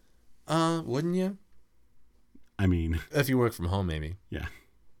 Wouldn't you? I mean, if you work from home, maybe. Yeah.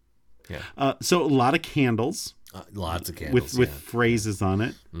 Yeah. So a lot of candles. Lots of candles with phrases on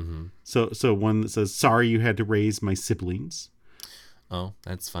it. Mm-hmm. So one that says, "Sorry you had to raise my siblings." Oh,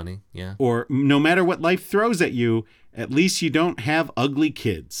 that's funny. Yeah. Or, "No matter what life throws at you, at least you don't have ugly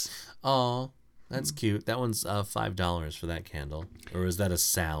kids." Oh, that's cute. That one's $5 for that candle. Or is that a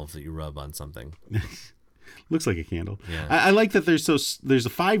salve that you rub on something? Looks like a candle. Yeah. I like that there's a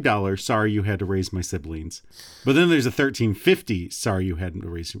 $5 "Sorry you had to raise my siblings," but then there's a $13.50 "Sorry you had to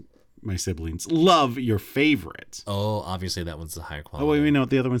raise my siblings. Love your favorite." Oh, obviously that one's the higher quality. Oh, wait, we know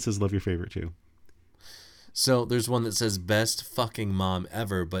the other one says "Love your favorite" too. So there's one that says "best fucking mom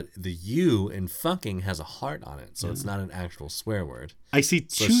ever," but the "you" in fucking has a heart on it, so it's not an actual swear word. I see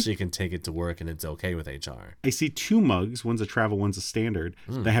two. So she can take it to work and it's okay with HR. I see two mugs. One's a travel, one's a standard.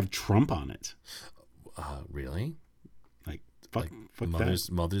 That have Trump on it. Really? Like fuck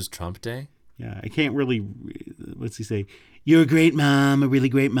Mother's Trump Day? Yeah, I can't really. What's he say? "You're a great mom, a really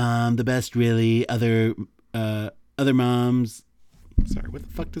great mom, the best, really. Other moms." Sorry, what the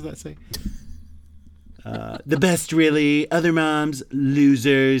fuck does that say? "The best, really. Other moms,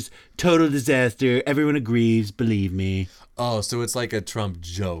 losers. Total disaster. Everyone agrees. Believe me." Oh, so it's like a Trump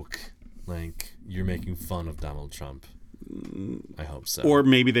joke. Like you're making fun of Donald Trump. I hope so. Or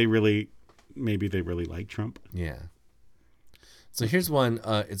maybe they really like Trump. Yeah. So here's one.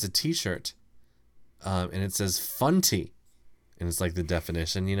 It's a T-shirt, and it says "funty," and it's like the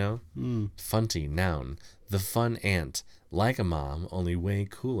definition, Funty, noun. The fun aunt, like a mom, only way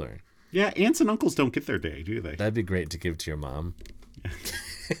cooler. Yeah, aunts and uncles don't get their day, do they? That'd be great to give to your mom.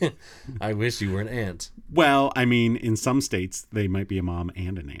 I wish you were an aunt. Well, I mean, in some states, they might be a mom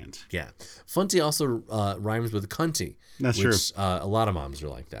and an aunt. Yeah. Funty also rhymes with cunty. That's which, true. A lot of moms are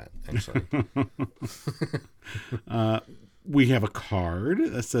like that, actually. We have a card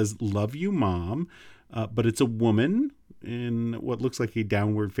that says, "Love you, Mom," but it's a woman in what looks like a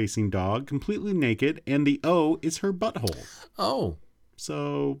downward-facing dog, completely naked, and the O is her butthole. Oh.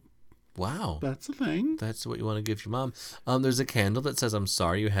 So... Wow. That's a thing. That's what you want to give your mom. There's a candle that says, "I'm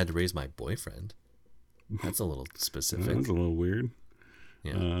sorry you had to raise my boyfriend." That's a little specific. That's a little weird.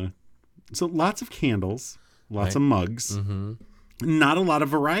 Yeah. So lots of candles, lots of Right. mugs, not a lot of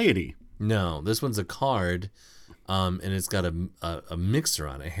variety. No, this one's a card, and it's got a mixer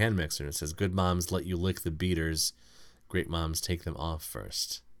on it, a hand mixer. And it says, "Good moms let you lick the beaters. Great moms take them off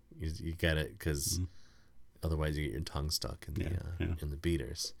first." You get it, because otherwise you get your tongue stuck in in the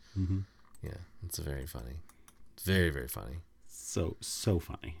beaters. Yeah, it's very funny. Very, very funny. So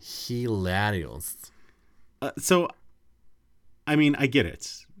funny. Hilarious. So, I mean, I get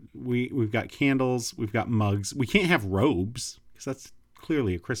it. We've got candles, we've got mugs. We can't have robes because that's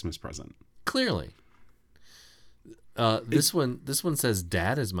clearly a Christmas present. Clearly. This one says,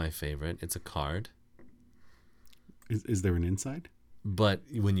 "Dad is my favorite." It's a card, Is there an inside? but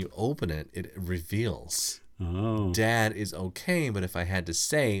when you open it, it reveals Oh. Dad is okay, but if I had to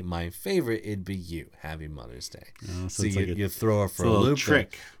say my favorite, it'd be you. Happy Mother's Day. Oh, So it's like you throw her for a little loop.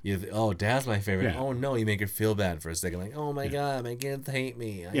 trick. Dad's my favorite. Yeah. Oh no, you make her feel bad for a second. Like, oh my God, my kids hate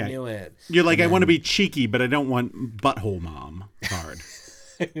me. I knew it. You're like, And I want to be cheeky, but I don't want butthole mom card.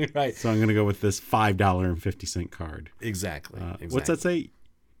 right. So I'm going to go with this $5.50 card. Exactly. What's that say?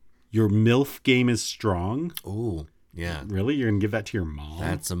 Your MILF game is strong. Ooh, yeah. Really? You're going to give that to your mom?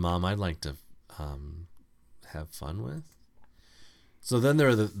 That's a mom I'd like to have fun with. So then there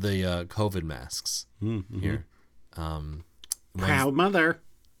are the COVID masks here. Proud mother.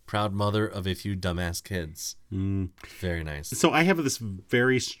 Proud mother of a few dumbass kids. Very nice. So I have this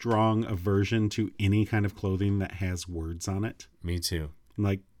very strong aversion to any kind of clothing that has words on it. Me too.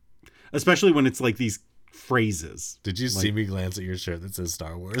 Like, especially when it's like these phrases. Did you see me glance at your shirt that says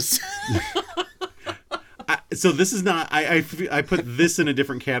Star Wars? So this is not, I put this in a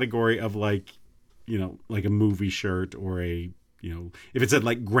different category of like, like a movie shirt or if it said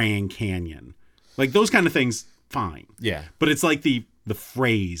like Grand Canyon, like those kind of things, fine. Yeah. But it's like the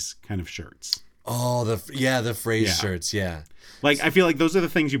phrase kind of shirts. Oh, the phrase shirts. Yeah. Like, I feel like those are the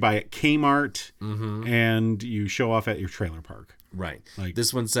things you buy at Kmart and you show off at your trailer park. Right. Like,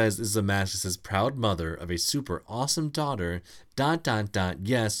 this one says, this is a mask that says, "Proud mother of a super awesome daughter, ...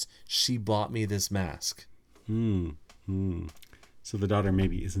 Yes, she bought me this mask." So the daughter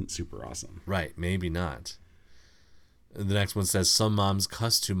maybe isn't super awesome. Right. Maybe not. The next one says, "Some moms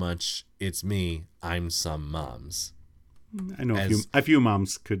cuss too much. It's me. I'm some moms." I know a few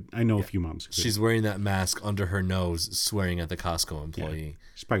moms could. A few moms could. She's wearing that mask under her nose, swearing at the Costco employee.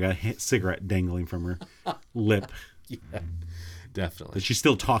 She's probably got a cigarette dangling from her lip. Yeah, definitely. That she's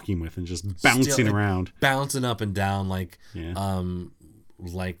still talking with and just bouncing around. Bouncing up and down like the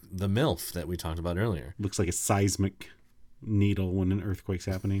MILF that we talked about earlier. Looks like a seismic needle when an earthquake's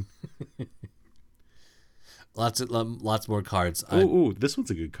happening. Lots more cards. Ooh, this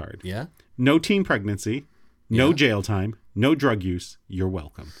one's a good card. Yeah? No teen pregnancy, no jail time, no drug use. You're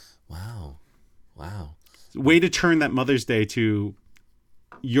welcome. Wow. Way to turn that Mother's Day to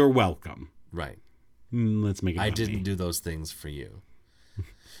you're welcome. Right. Let's make it. I didn't do those things for you.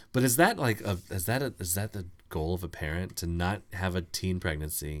 But is that is that the goal of a parent, to not have a teen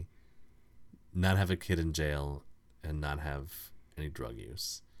pregnancy, not have a kid in jail, and not have any drug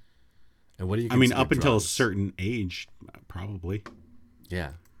use? And what do you? I mean, up drugs? until a certain age, probably.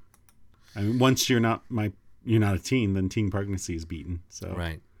 Yeah. I mean, once you're not a teen, then teen pregnancy is beaten. So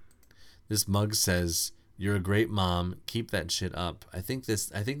right. This mug says, "You're a great mom. Keep that shit up." I think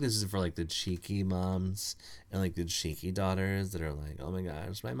this is for like the cheeky moms and like the cheeky daughters that are like, "Oh my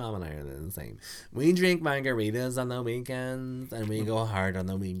gosh, my mom and I are the same. We drink margaritas on the weekends and we go hard on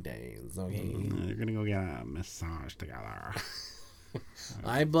the weekdays." Okay. You're gonna go get a massage together.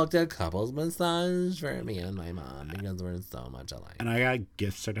 I booked a couples massage for me and my mom because we're so much alike. And I got a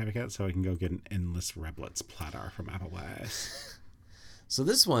gift certificate so I can go get an endless Reblets platter from Applebee's. So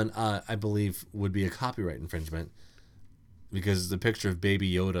this one, I believe, would be a copyright infringement because it's a picture of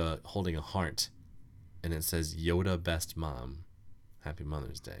Baby Yoda holding a heart, and it says, "Yoda best mom. Happy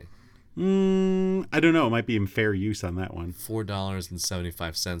Mother's Day." I don't know. It might be in fair use on that one.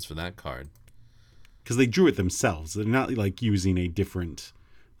 $4.75 for that card. Because they drew it themselves. They're not like using a different,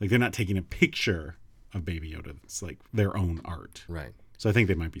 like they're not taking a picture of Baby Yoda. It's like their own art. Right. So I think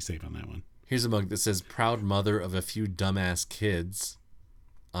they might be safe on that one. Here's a mug that says "Proud mother of a few dumbass kids,"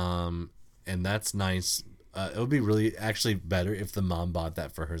 and that's nice. It would be really actually better if the mom bought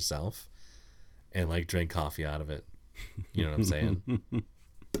that for herself, and like drank coffee out of it. You know what I'm saying?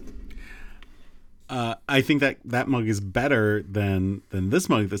 I think that mug is better than this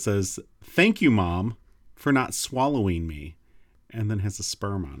mug that says, "Thank you, Mom, for not swallowing me," and then has a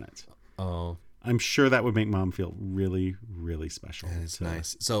sperm on it. Oh, I'm sure that would make Mom feel really, really special. it's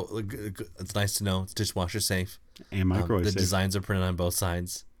nice. So it's nice to know it's dishwasher safe. And microwave The safe. designs are printed on both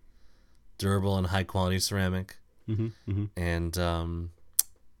sides. Durable and high quality ceramic. And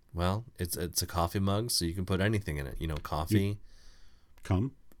well, it's a coffee mug, so you can put anything in it. You know, coffee,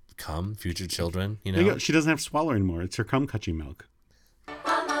 Cum. future children. You There you know, go. She doesn't have to swallow anymore. It's her cum catching milk.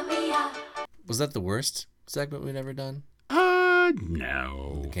 was that the worst segment we'd ever done?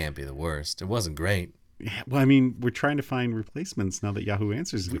 No. It can't be the worst. It wasn't great. Yeah, well, I mean, we're trying to find replacements now that Yahoo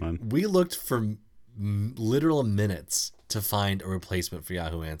Answers is gone. We looked for literal minutes to find a replacement for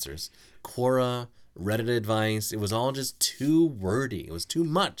Yahoo Answers. Quora, Reddit advice. It was all just too wordy. It was too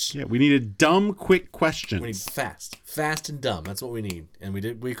much. Yeah, we needed dumb, quick questions. We need fast and dumb. That's what we need, and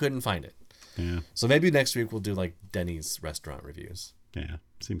we couldn't find it. Yeah, So maybe next week we'll do like Denny's restaurant reviews. yeah,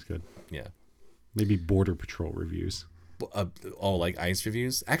 seems good. Yeah. Maybe Border Patrol reviews. Like ICE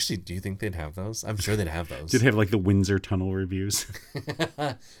reviews. Actually, do you think they'd have those? I'm sure they'd have those. Did they have like the Windsor Tunnel reviews?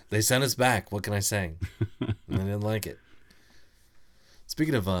 They sent us back. What can I say? And I didn't like it.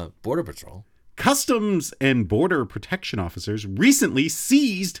 Speaking of Border Patrol. Customs and Border Protection officers recently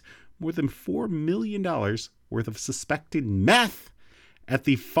seized more than $4 million worth of suspected meth at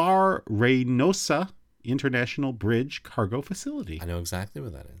the Far Reynosa International Bridge cargo facility. I know exactly where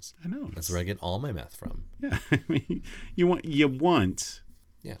that is. I know. That's where I get all my meth from. Yeah, I mean, you want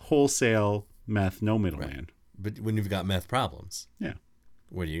Yeah. wholesale meth, no middleman. Right. But when you've got meth problems, Yeah.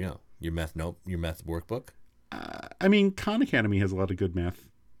 where do you go? Your meth workbook? I mean, Khan Academy has a lot of good meth.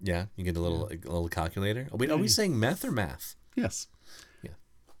 Yeah, you get a little calculator. Oh, wait, are we saying meth or math? Yes.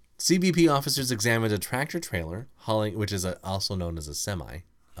 CBP officers examined a tractor trailer hauling, which is also known as a semi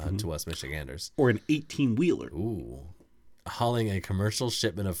to us Michiganders. Or an 18-wheeler. Ooh, hauling a commercial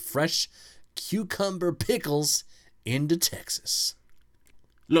shipment of fresh cucumber pickles into Texas.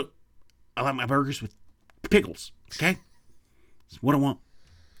 Look, I like my burgers with pickles, okay? That's what I want.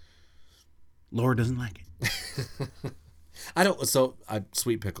 Laura doesn't like it. I don't. So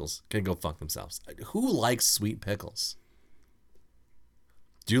sweet pickles can go fuck themselves. Who likes sweet pickles?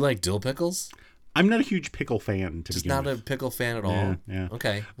 Do you like dill pickles? I'm not a huge pickle fan, to Just begin not with. a pickle fan at all. Yeah.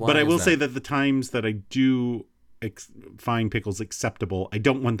 Okay. But I will say that the times that I do find pickles acceptable, I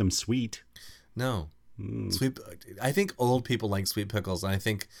don't want them sweet. No. Sweet. I think old people like sweet pickles. And I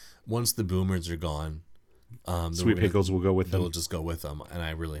think once the boomers are gone, Sweet pickles will go with them. They'll just go with them, and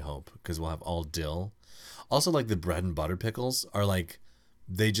I really hope, because we'll have all dill. Also, like the bread and butter pickles are like,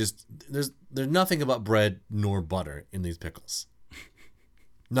 there's nothing about bread nor butter in these pickles.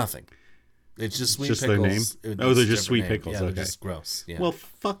 Nothing. It's just sweet just pickles. Their name? Oh, they're just sweet pickles. Yeah, okay. they're just gross. Yeah. Well,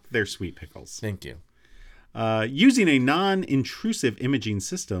 fuck their sweet pickles. Thank you. Using a non-intrusive imaging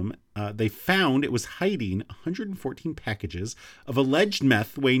system, they found it was hiding 114 packages of alleged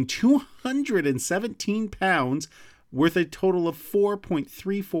meth weighing 217 pounds, worth a total of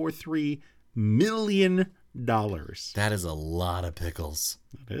 $4.343 million. That is a lot of pickles.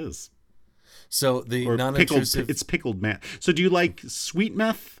 That is. So the Or non-intrusive... it's pickled meth. So do you like sweet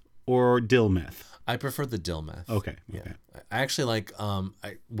meth or dill meth? I prefer the dill meth. Okay. Yeah. Okay. I actually like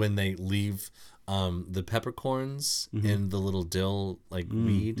when they leave the peppercorns in the little dill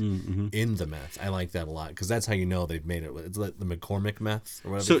weed in the meth. I like that a lot, because that's how you know they've made it. It's like the McCormick meth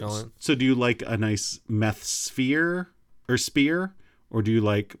or whatever you call it. So do you like a nice meth sphere or spear? Or do you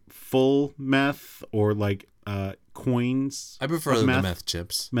like full meth or like coins? I prefer the meth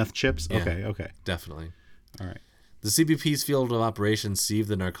chips. Meth chips? Yeah. Okay. Definitely. All right. The CBP's field of operations seized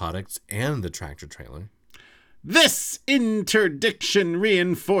the narcotics and the tractor trailer. This interdiction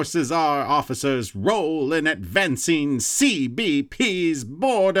reinforces our officers' role in advancing CBP's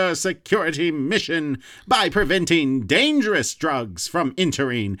border security mission by preventing dangerous drugs from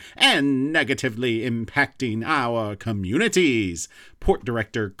entering and negatively impacting our communities, Port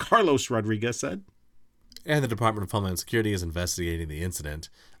Director Carlos Rodriguez said. And the Department of Homeland Security is investigating the incident.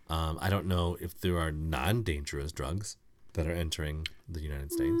 I don't know if there are non-dangerous drugs that are entering the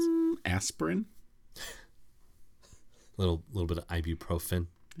United States. Aspirin? Little bit of ibuprofen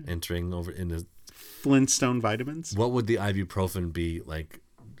entering over into Flintstone vitamins? What would the ibuprofen be like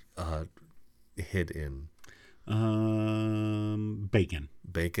hid in? Bacon.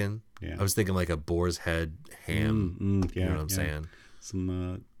 Bacon? Yeah. I was thinking like a boar's head ham. Yeah, you know what I'm saying?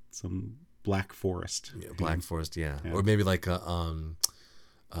 some black forest. Yeah, black forest, yeah. Or maybe like a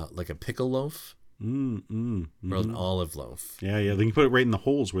pickle loaf. Or an olive loaf. Yeah. Then you put it right in the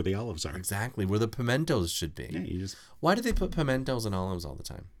holes where the olives are. Exactly, where the pimentos should be. Yeah, Why do they put pimentos and olives all the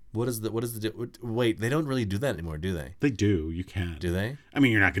time? Wait, they don't really do that anymore, do they? They do. You can. Do they? I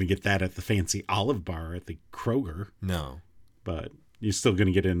mean, you're not going to get that at the fancy olive bar at the Kroger. No. But you're still going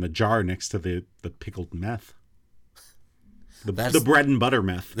to get it in the jar next to the pickled meth. The bread and butter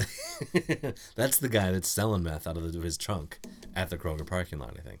meth. That's the guy that's selling meth out of his trunk at the Kroger parking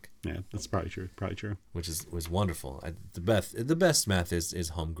lot, I think. Yeah, that's probably true. Which was wonderful. The best meth is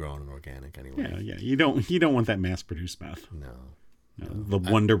homegrown and organic anyway. Yeah. You don't want that mass-produced meth. No. The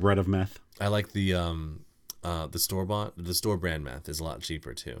Wonder Bread of meth. I like the store brand meth is a lot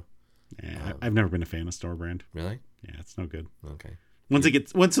cheaper too. Yeah, I've never been a fan of store brand. Really? Yeah, it's no good. Okay.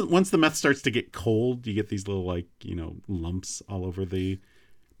 Once the meth starts to get cold, you get these little lumps all over the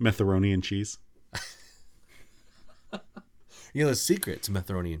macaroni and cheese. The secret to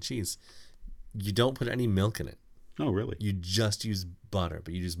macaroni and cheese, you don't put any milk in it. Oh, really? You just use butter,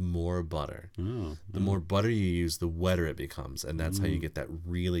 but you use more butter. The more butter you use, the wetter it becomes, and that's how you get that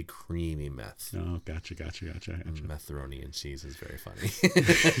really creamy meth. Oh, gotcha. Macaroni and cheese is very funny.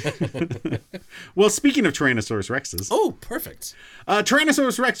 Well, speaking of Tyrannosaurus Rexes. Oh, perfect.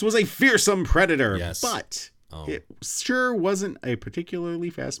 Tyrannosaurus Rex was a fearsome predator. Yes. But it sure wasn't a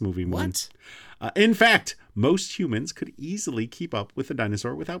particularly fast-moving one. What? In fact, most humans could easily keep up with a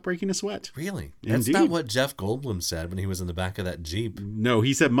dinosaur without breaking a sweat. Really? That's Indeed. not what Jeff Goldblum said when he was in the back of that Jeep. No,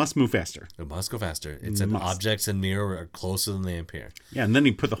 he said must move faster. It must go faster. It said objects in mirror are closer than they appear. Yeah, and then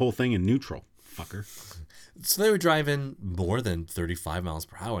he put the whole thing in neutral. Fucker. So they were driving more than 35 miles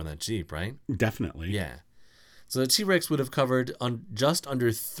per hour in that Jeep, right? Definitely. Yeah. So the T-Rex would have covered on just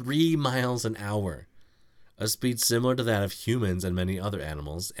under 3 miles an hour. A speed similar to that of humans and many other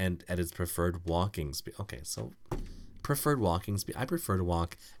animals, and at its preferred walking speed. Okay, so preferred walking speed. I prefer to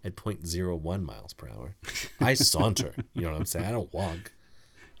walk at 0.01 miles per hour. I saunter. You know what I'm saying? I don't walk.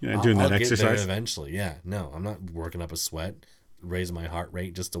 You're not doing that I'll exercise? get there eventually, yeah. No, I'm not working up a sweat, raising my heart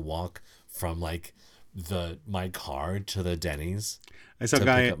rate just to walk from my car to the Denny's. Pick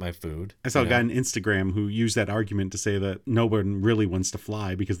up my food. I saw a guy on Instagram who used that argument to say that no one really wants to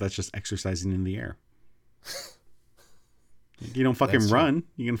fly because that's just exercising in the air. You don't fucking run.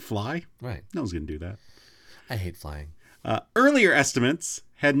 You can fly. Right. No one's going to do that. I hate flying. Earlier estimates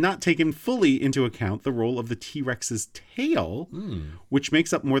had not taken fully into account the role of the T-Rex's tail, which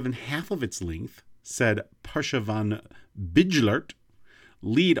makes up more than half of its length, said Pasha van Bijlert,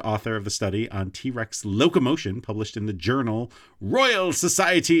 lead author of the study on T-Rex locomotion, published in the journal Royal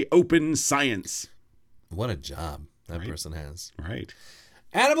Society Open Science. What a job that person has. Right.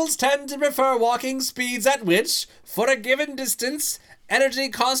 Animals tend to prefer walking speeds at which, for a given distance, energy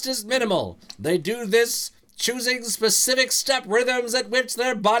cost is minimal. They do this choosing specific step rhythms at which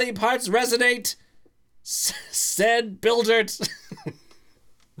their body parts resonate, said Bildert.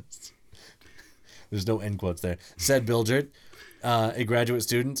 There's no end quotes there. Said Bildert, a graduate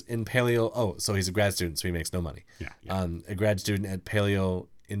student in paleo. Oh, so he's a grad student, so he makes no money. Yeah. A grad student at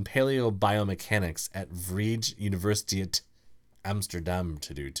paleobiomechanics at Vrije Universiteit Amsterdam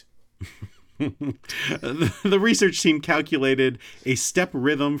to do. The research team calculated a step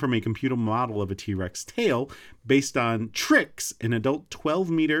rhythm from a computer model of a T-Rex tail based on tricks, an adult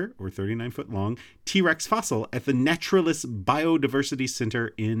 12-meter or 39-foot long T-Rex fossil at the Naturalist Biodiversity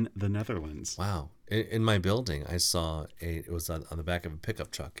Center in the Netherlands. Wow. In my building, I saw it was on the back of a pickup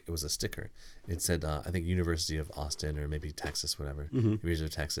truck. It was a sticker. It said, I think University of Austin or maybe Texas, whatever. University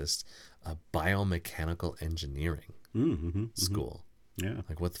of Texas, biomechanical engineering school. Yeah.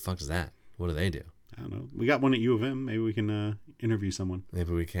 Like, what the fuck is that? What do they do? I don't know. We got one at U of M. Maybe we can interview someone.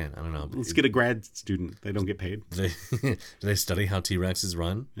 Maybe we can. I don't know. Let's get a grad student. They don't get paid. Do they study how T-Rexes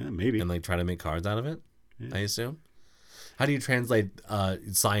run? Yeah, maybe. And try to make cards out of it? Yeah. I assume. How do you translate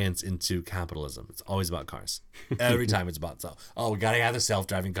science into capitalism? It's always about cars. Every time it's about we gotta have the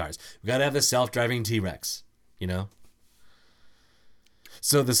self-driving cars. We gotta have the self-driving T-Rex. You know.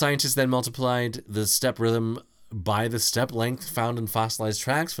 So the scientists then multiplied the step rhythm by the step length found in fossilized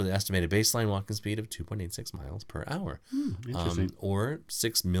tracks for the estimated baseline walking speed of 2.86 miles per hour. Interesting. Or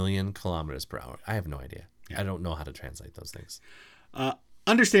 6 million kilometers per hour. I have no idea. Yeah. I don't know how to translate those things.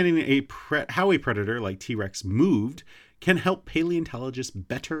 Understanding how a predator like T-Rex moved can help paleontologists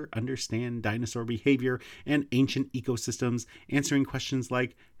better understand dinosaur behavior and ancient ecosystems, answering questions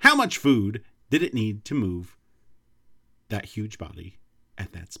like, how much food did it need to move that huge body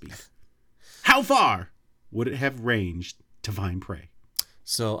at that speed? How far would it have ranged to find prey?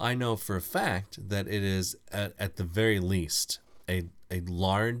 So I know for a fact that it is, at the very least, a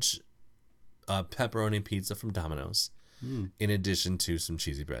large pepperoni pizza from Domino's, in addition to some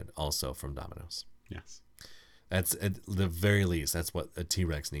cheesy bread, also from Domino's. Yes. That's at the very least. That's what a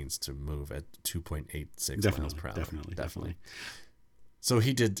T-Rex needs to move at 2.86 miles per hour. Definitely. So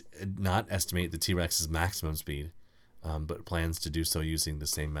he did not estimate the T-Rex's maximum speed, but plans to do so using the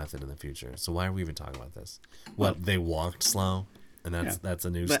same method in the future. So why are we even talking about this? They walked slow, and that's a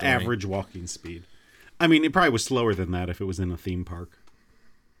new story. The average walking speed. I mean, it probably was slower than that if it was in a theme park.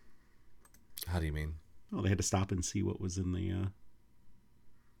 How do you mean? Well, they had to stop and see what was in the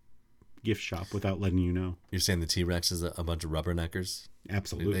gift shop without letting you know. You're saying the T-Rex is a bunch of rubberneckers?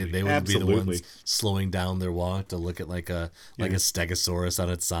 Absolutely. They would be the ones slowing down their walk to look at like a stegosaurus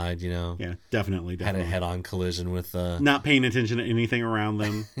on its side, you know? Yeah, definitely. Had a head-on collision with... Not paying attention to anything around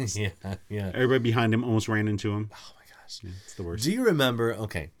them. Yeah. Everybody behind him almost ran into him. Oh, my gosh. Yeah, it's the worst. Do you remember...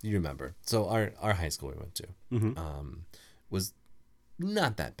 Okay, you remember. So our high school we went to was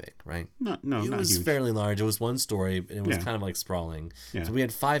not that big, right? No, it not was huge. fairly large. It was one story, and it was kind of like sprawling. Yeah. So we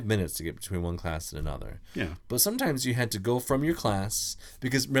had 5 minutes to get between one class and another. Yeah. But sometimes you had to go from your class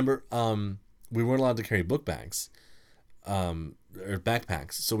because remember, we weren't allowed to carry book bags, or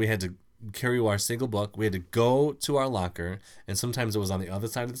backpacks. So we had to carry our single book. We had to go to our locker, and sometimes it was on the other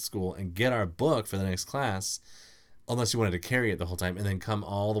side of the school and get our book for the next class. Unless you wanted to carry it the whole time and then come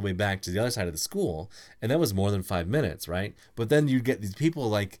all the way back to the other side of the school. And that was more than 5 minutes, right? But then you get these people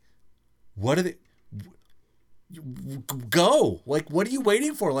like, what are they? Go. Like, what are you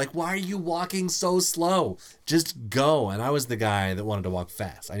waiting for? Like, why are you walking so slow? Just go. And I was the guy that wanted to walk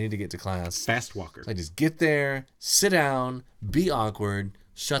fast. I need to get to class. Fast walker. So I just get there, sit down, be awkward,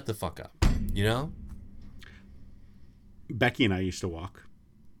 shut the fuck up. You know? Becky and I used to walk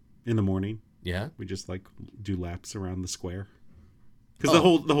in the morning. Yeah. We just like do laps around the square because the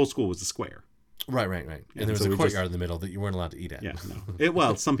whole school was a square. Right. Yeah, and there was a courtyard in the middle that you weren't allowed to eat at. Yeah, no.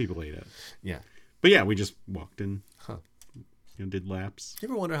 Well, some people ate at. Yeah. But yeah, we just walked in. Did laps. Do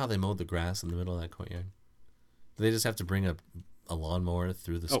you ever wonder how they mowed the grass in the middle of that courtyard? Do they just have to bring a lawnmower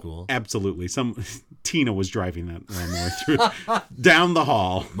through the school? Absolutely. Tina was driving that lawnmower through down the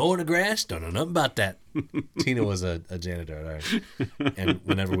hall. Mowing the grass? Don't know nothing about that. Tina was a janitor at ours. And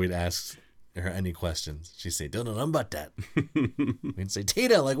whenever we'd ask her any questions, she'd say, don't know nothing about that. We'd say,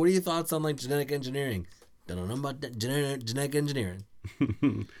 Tina, like, what are your thoughts on like genetic engineering? Don't know nothing about that genetic engineering.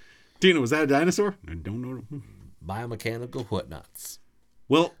 Tina, was that a dinosaur? I don't know. Biomechanical whatnots.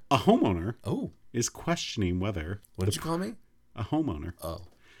 Well, a homeowner Oh. is questioning whether... What did you call me? A homeowner. Oh.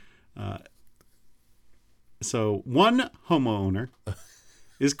 So one homeowner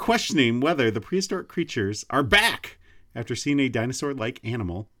is questioning whether the prehistoric creatures are back after seeing a dinosaur-like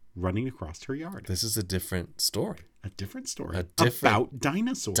animal running across her yard. This is a different story. A different story. About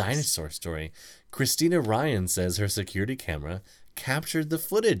dinosaurs. Dinosaur story. Christina Ryan says her security camera captured the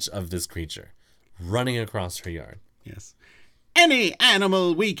footage of this creature running across her yard. Yes. Any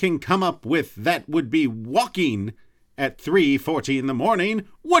animal we can come up with that would be walking at 3:40 in the morning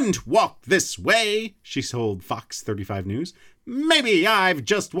wouldn't walk this way, she told Fox 35 News. Maybe I've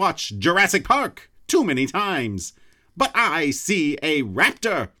just watched Jurassic Park too many times, but I see a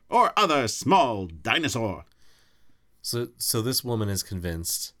raptor or other small dinosaur. So this woman is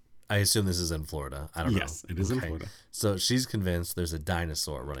convinced. I assume this is in Florida. I don't know. Yes, it is in Florida. So she's convinced there's a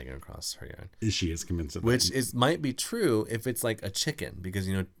dinosaur running across her yard. She is convinced of that. Which might be true if it's like a chicken, because,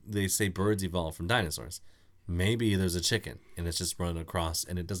 you know, they say birds evolved from dinosaurs. Maybe there's a chicken and it's just running across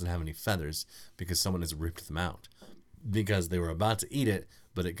and it doesn't have any feathers because someone has ripped them out because they were about to eat it,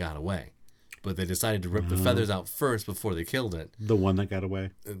 but it got away. But they decided to rip the feathers out first before they killed it. The one that got away.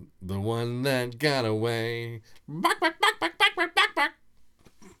 The one that got away. Bark, bark, bark, bark, bark, bark, bark, bark.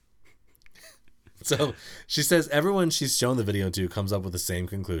 So she says everyone she's shown the video to comes up with the same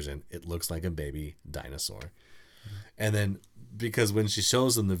conclusion. It looks like a baby dinosaur. And then because when she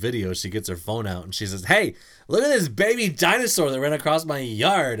shows them the video, she gets her phone out and she says, hey, look at this baby dinosaur that ran across my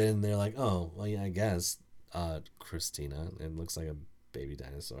yard. And they're like, oh, well, yeah, I guess, Christina, it looks like a baby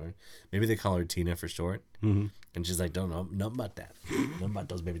dinosaur. Maybe they call her Tina for short. Mm-hmm. And she's like, don't know nothing about that. Nothing about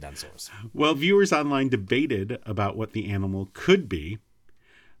those baby dinosaurs. Well, viewers online debated about what the animal could be.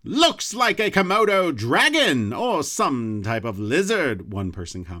 Looks like a Komodo dragon or some type of lizard, one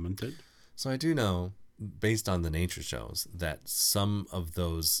person commented. So I do know, based on the nature shows, that some of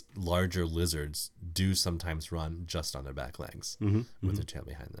those larger lizards do sometimes run just on their back legs with their tail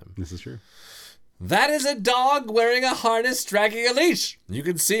behind them. This is true. That is a dog wearing a harness dragging a leash. You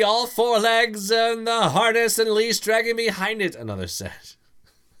can see all four legs and the harness and leash dragging behind it, another said.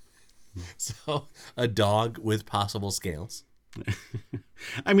 So, a dog with possible scales.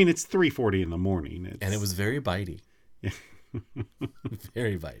 I mean, it's 3:40 in the morning. And it was very bitey. Yeah.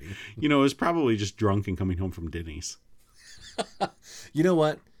 Very biting. You know, it was probably just drunk and coming home from Denny's. You know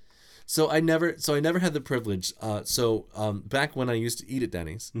what? So I never had the privilege. Back when I used to eat at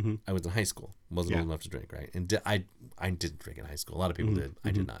Denny's, I was in high school. Wasn't old enough to drink, right? And I didn't drink in high school. A lot of people did.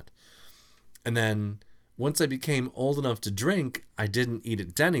 I did not. And then once I became old enough to drink, I didn't eat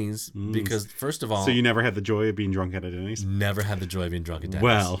at Denny's because, first of all... So you never had the joy of being drunk at a Denny's? Never had the joy of being drunk at Denny's.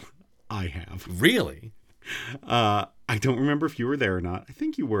 Well, I have. Really? I don't remember if you were there or not. I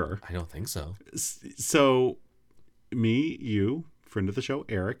think you were. I don't think so. So me, you, friend of the show,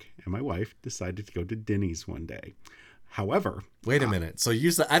 Eric, and my wife decided to go to Denny's one day. However... Wait a minute. So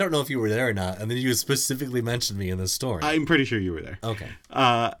you said, I don't know if you were there or not, and then you specifically mentioned me in this story. I'm pretty sure you were there. Okay.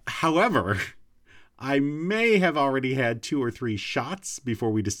 However, I may have already had 2 or 3 shots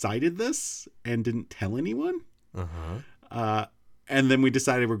before we decided this and didn't tell anyone. And then we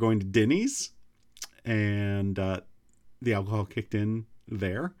decided we're going to Denny's, and the alcohol kicked in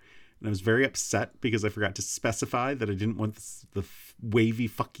there. And I was very upset because I forgot to specify that I didn't want the wavy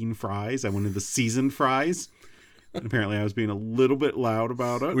fucking fries. I wanted the seasoned fries. And apparently I was being a little bit loud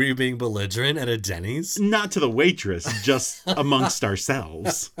about it. Were you being belligerent at a Denny's? Not to the waitress, just amongst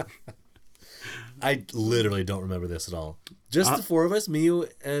ourselves. I literally don't remember this at all. Just the 4 of us, me, you,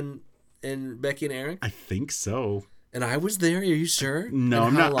 and Becky and Eric? I think so. And I was there, are you sure? No,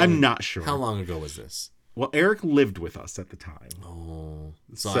 I'm not sure. How long ago was this? Well, Eric lived with us at the time. Oh.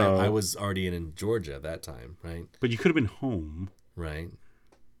 So I was already in Georgia at that time, right? But you could have been home. Right.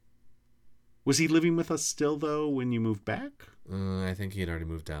 Was he living with us still, though, when you moved back? I think he had already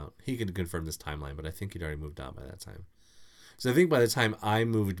moved out. He could confirm this timeline, but I think he'd already moved out by that time. So I think by the time I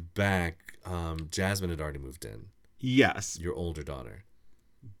moved back, Jasmine had already moved in. Yes. Your older daughter.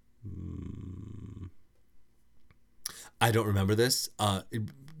 I don't remember this, but...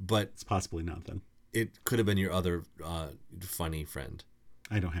 It's possibly not, then. It could have been your other funny friend.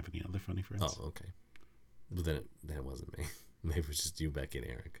 I don't have any other funny friends. Oh, okay. But then it wasn't me. Maybe it was just you, Becky, and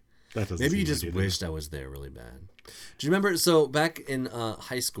Eric. Maybe you just wished I was there really bad. Do you remember? So back in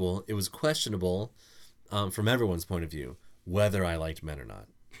high school, it was questionable from everyone's point of view whether I liked men or not.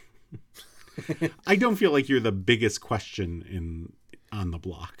 I don't feel like you're the biggest question on the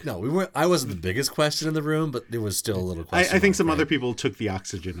block. No, we weren't. I wasn't the biggest question in the room, but there was still a little question. I think some other people took the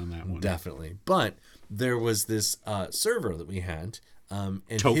oxygen on that one. Definitely, but there was this server that we had, and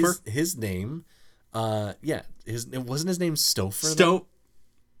Topher? his name, it wasn't his name Stouffer.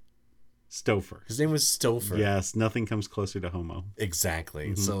 Stouffer. His name was Stouffer. Yes, nothing comes closer to homo. Exactly.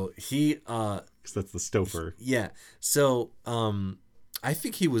 Mm-hmm. So he... Because that's the Stouffer. Yeah. So I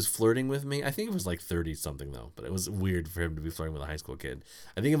think he was flirting with me. I think he was like 30-something, though. But it was weird for him to be flirting with a high school kid.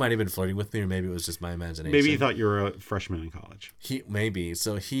 I think he might have been flirting with me, or maybe it was just my imagination. Maybe he thought you were a freshman in college. Maybe.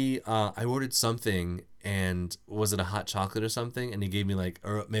 So I ordered something, and was it a hot chocolate or something? And he gave me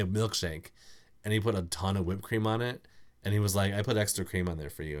or maybe a milkshake. And he put a ton of whipped cream on it. And he was like, I put extra cream on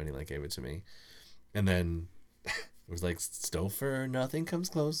there for you. And he gave it to me. And then it was like, Stouffer, nothing comes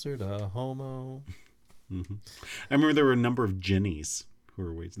closer to homo. Mm-hmm. I remember there were a number of Jennies who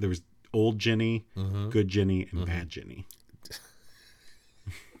were waiting. There was old Jenny, good Jenny, and bad Jenny.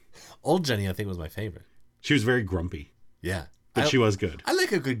 Old Jenny, I think, was my favorite. She was very grumpy. Yeah. But she was good. I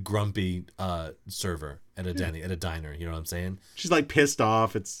like a good grumpy server at a diner. You know what I'm saying? She's pissed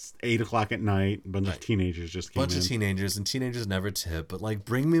off. It's 8:00 at night. A bunch of teenagers just came in. Of teenagers, and teenagers never tip. But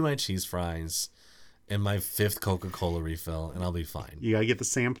bring me my cheese fries and my 5th Coca-Cola refill, and I'll be fine. You gotta get the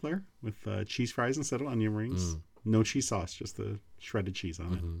sampler with cheese fries instead of onion rings. No cheese sauce, just the shredded cheese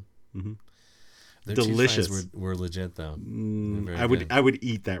on it. Mm-hmm. Their delicious. Cheese fries were legit though. I would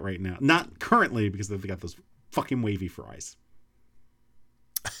eat that right now. Not currently because they've got those fucking wavy fries.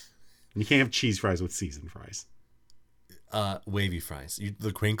 You can't have cheese fries with seasoned fries. Wavy fries.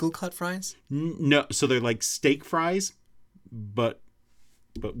 The crinkle cut fries? No, so they're like steak fries, but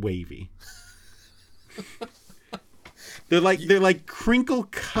wavy. they're like crinkle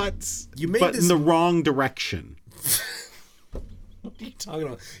cuts, but in the wrong direction. What are you talking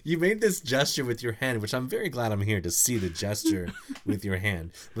about? You made this gesture with your hand, which I'm very glad I'm here to see the gesture with your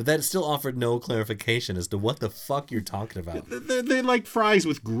hand. But that still offered no clarification as to what the fuck you're talking about. They're like fries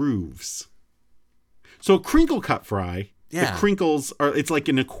with grooves. So a crinkle cut fry, the crinkles are, it's like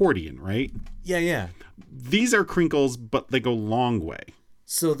an accordion, right? Yeah. These are crinkles, but they go long way.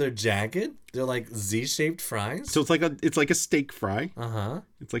 So they're jagged? They're like Z-shaped fries? So it's like a steak fry. Uh-huh.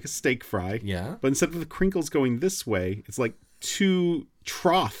 It's like a steak fry. Yeah. But instead of the crinkles going this way, it's like 2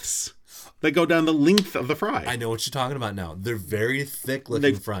 troughs that go down the length of the fry. I know what you're talking about now. They're very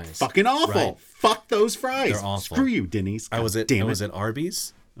thick-looking fries. Fucking awful. Right? Fuck those fries. They're awful. Screw you, Denny's. I was at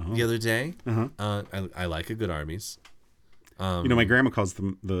Arby's the other day. I like a good Arby's. My grandma calls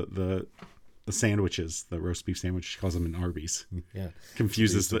them the sandwiches, the roast beef sandwich. She calls them an Arby's. Yeah,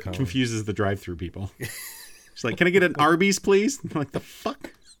 confuses the drive-through people. She's like, "Can I get an Arby's, please?" I'm like, "The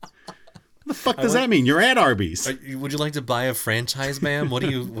fuck? What the fuck does that mean? You're at Arby's. Would you like to buy a franchise, ma'am? What are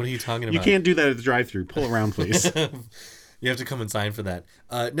you talking about? You can't do that at the drive-through. Pull around, please." You have to come and sign for that.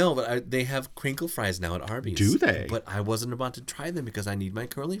 No, but they have crinkle fries now at Arby's. Do they? But I wasn't about to try them because I need my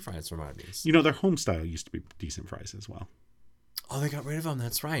curly fries from Arby's. Their home style used to be decent fries as well. Oh, they got rid of them.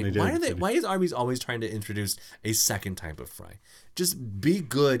 That's right. They did. Why is Arby's always trying to introduce a second type of fry? Just be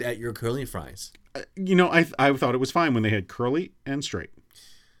good at your curly fries. I thought it was fine when they had curly and straight.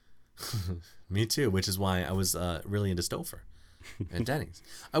 Me too, which is why I was really into Stouffer at Denny's.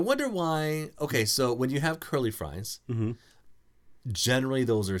 I wonder why. Okay, so when you have curly fries, generally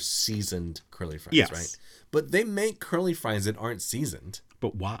those are seasoned curly fries, yes. right? But they make curly fries that aren't seasoned.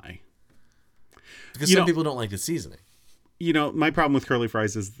 But why? Because some people don't like the seasoning. My problem with curly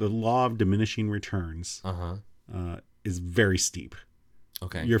fries is the law of diminishing returns is very steep.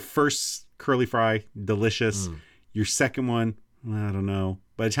 Okay. Your first curly fry, delicious. Your second one, I don't know.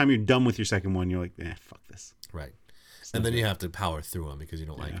 By the time you're done with your second one, you're like, fuck this. Right. And then you have to power through them because you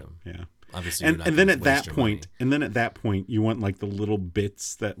don't like them. Yeah. Obviously, and then at that point, you want like the little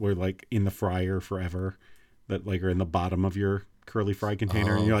bits that were like in the fryer forever, that like are in the bottom of your curly fry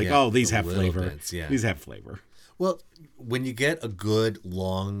container, and you're like, these have flavor. Bits, yeah. These have flavor. Well, when you get a good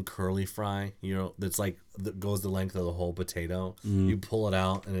long curly fry, that's like that goes the length of the whole potato, you pull it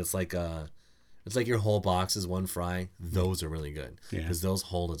out, and it's like your whole box is one fry. Those are really good because those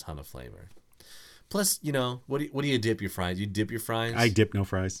hold a ton of flavor. Plus, what do you dip your fries? You dip your fries? I dip no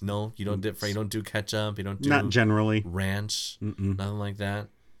fries. No, you don't dip fries. You don't do ketchup. You don't do not generally ranch. Nothing like that.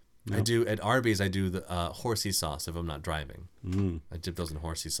 Nope. I do at Arby's. I do the horsey sauce if I'm not driving. I dip those in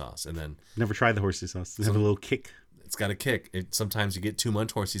horsey sauce, and then never tried the horsey sauce. Does it have a little kick? It's got a kick. Sometimes you get too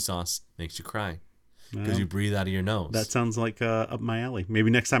much horsey sauce, makes you cry because you breathe out of your nose. That sounds like up my alley.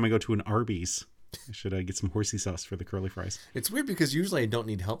 Maybe next time I go to an Arby's, I should get some horsey sauce for the curly fries. It's weird because usually I don't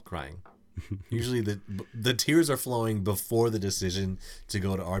need help crying. Usually the tears are flowing before the decision to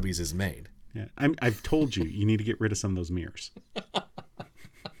go to Arby's is made. Yeah, I've told you need to get rid of some of those mirrors.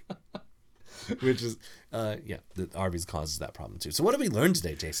 Which is, the Arby's causes that problem too. So what did we learn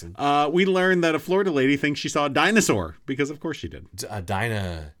today, Jason? We learned that a Florida lady thinks she saw a dinosaur because, of course, she did. A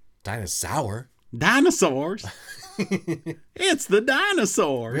dinosaur. Dinosaurs. It's the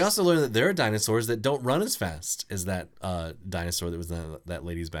dinosaurs. We also learned that there are dinosaurs that don't run as fast as that dinosaur that was in that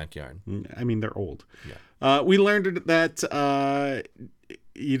lady's backyard. I mean, they're old. Yeah. We learned that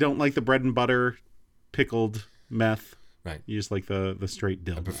you don't like the bread and butter pickled meth. Right. You just like the straight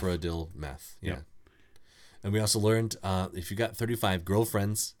dill. I prefer a dill meth. Yeah. And we also learned if you got 35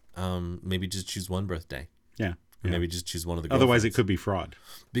 girlfriends, maybe just choose one birthday. Yeah. Or maybe just choose one of the girlfriends. Otherwise, it could be fraud.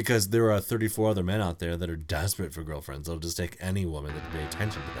 Because there are 34 other men out there that are desperate for girlfriends. They'll just take any woman that pay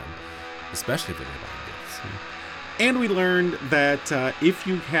attention to them, especially if they're buying gifts. Yeah. And we learned that if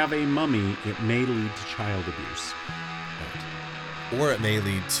you have a mummy, it may lead to child abuse. Right. Or it may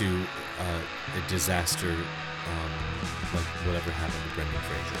lead to a disaster, like whatever happened to Brendan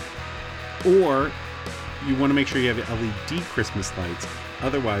Fraser. Or you want to make sure you have LED Christmas lights.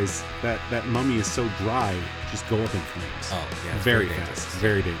 Otherwise, that mummy is so dry, just go up in flames. Oh, yeah. Very fast.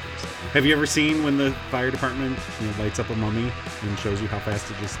 Very dangerous. Have you ever seen when the fire department lights up a mummy and shows you how fast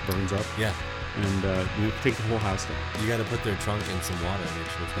it just burns up? Yeah. And take the whole house down. You got to put their trunk in some water and make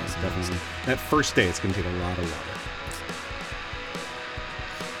sure it's got some definitely. That first day, it's going to take a lot of water.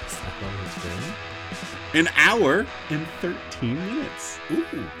 Is that how long it's been? An hour and 13 minutes.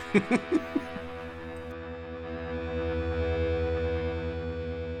 Ooh.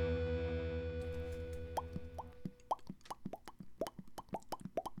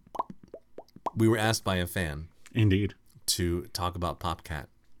 We were asked by a fan. Indeed. To talk about Popcat.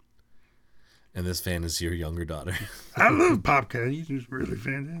 And this fan is your younger daughter. I love Popcat. He's really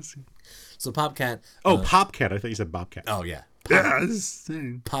fantastic. So Popcat. Popcat. I thought you said Bobcat. Oh, yeah.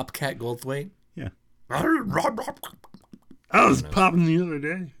 Popcat Goldthwait? Yeah. I was popping the other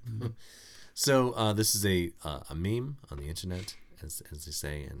day. So this is a meme on the internet, as they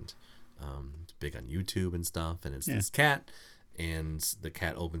say, and it's big on YouTube and stuff. And it's this cat, and the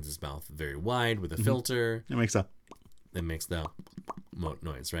cat opens its mouth very wide with a filter. It makes the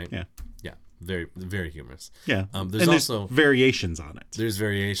noise, right? Yeah. Yeah. Very, very humorous. Yeah. There's also variations on it. There's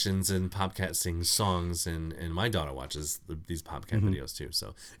variations, and Popcat sings songs, and my daughter watches these Popcat videos too.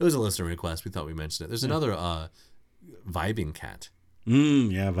 So it was a listener request. We thought we mentioned it. There's another vibing cat.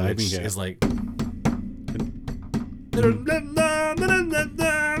 Yeah, vibing which cat. is like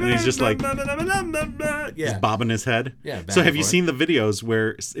And he's just like yeah. bobbing his head. Yeah, back So have and you forth. seen the videos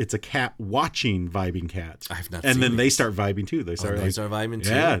where it's a cat watching vibing cat? I have not And seen then they these. start vibing too. They start They like, start vibing too.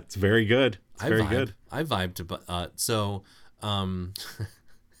 yeah, it's very good. It's very good. I vibe to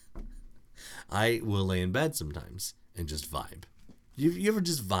I will lay in bed sometimes and just vibe. You ever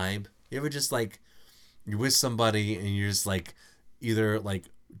just vibe? You ever just like you're with somebody and you're just like either like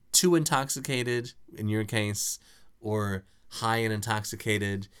too intoxicated in your case or high and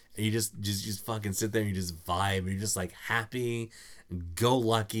intoxicated and you just fucking sit there and you just vibe. You're just like happy and go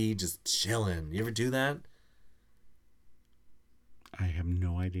lucky, just chilling. You ever do that? I have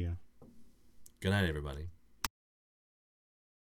no idea. Good night, everybody.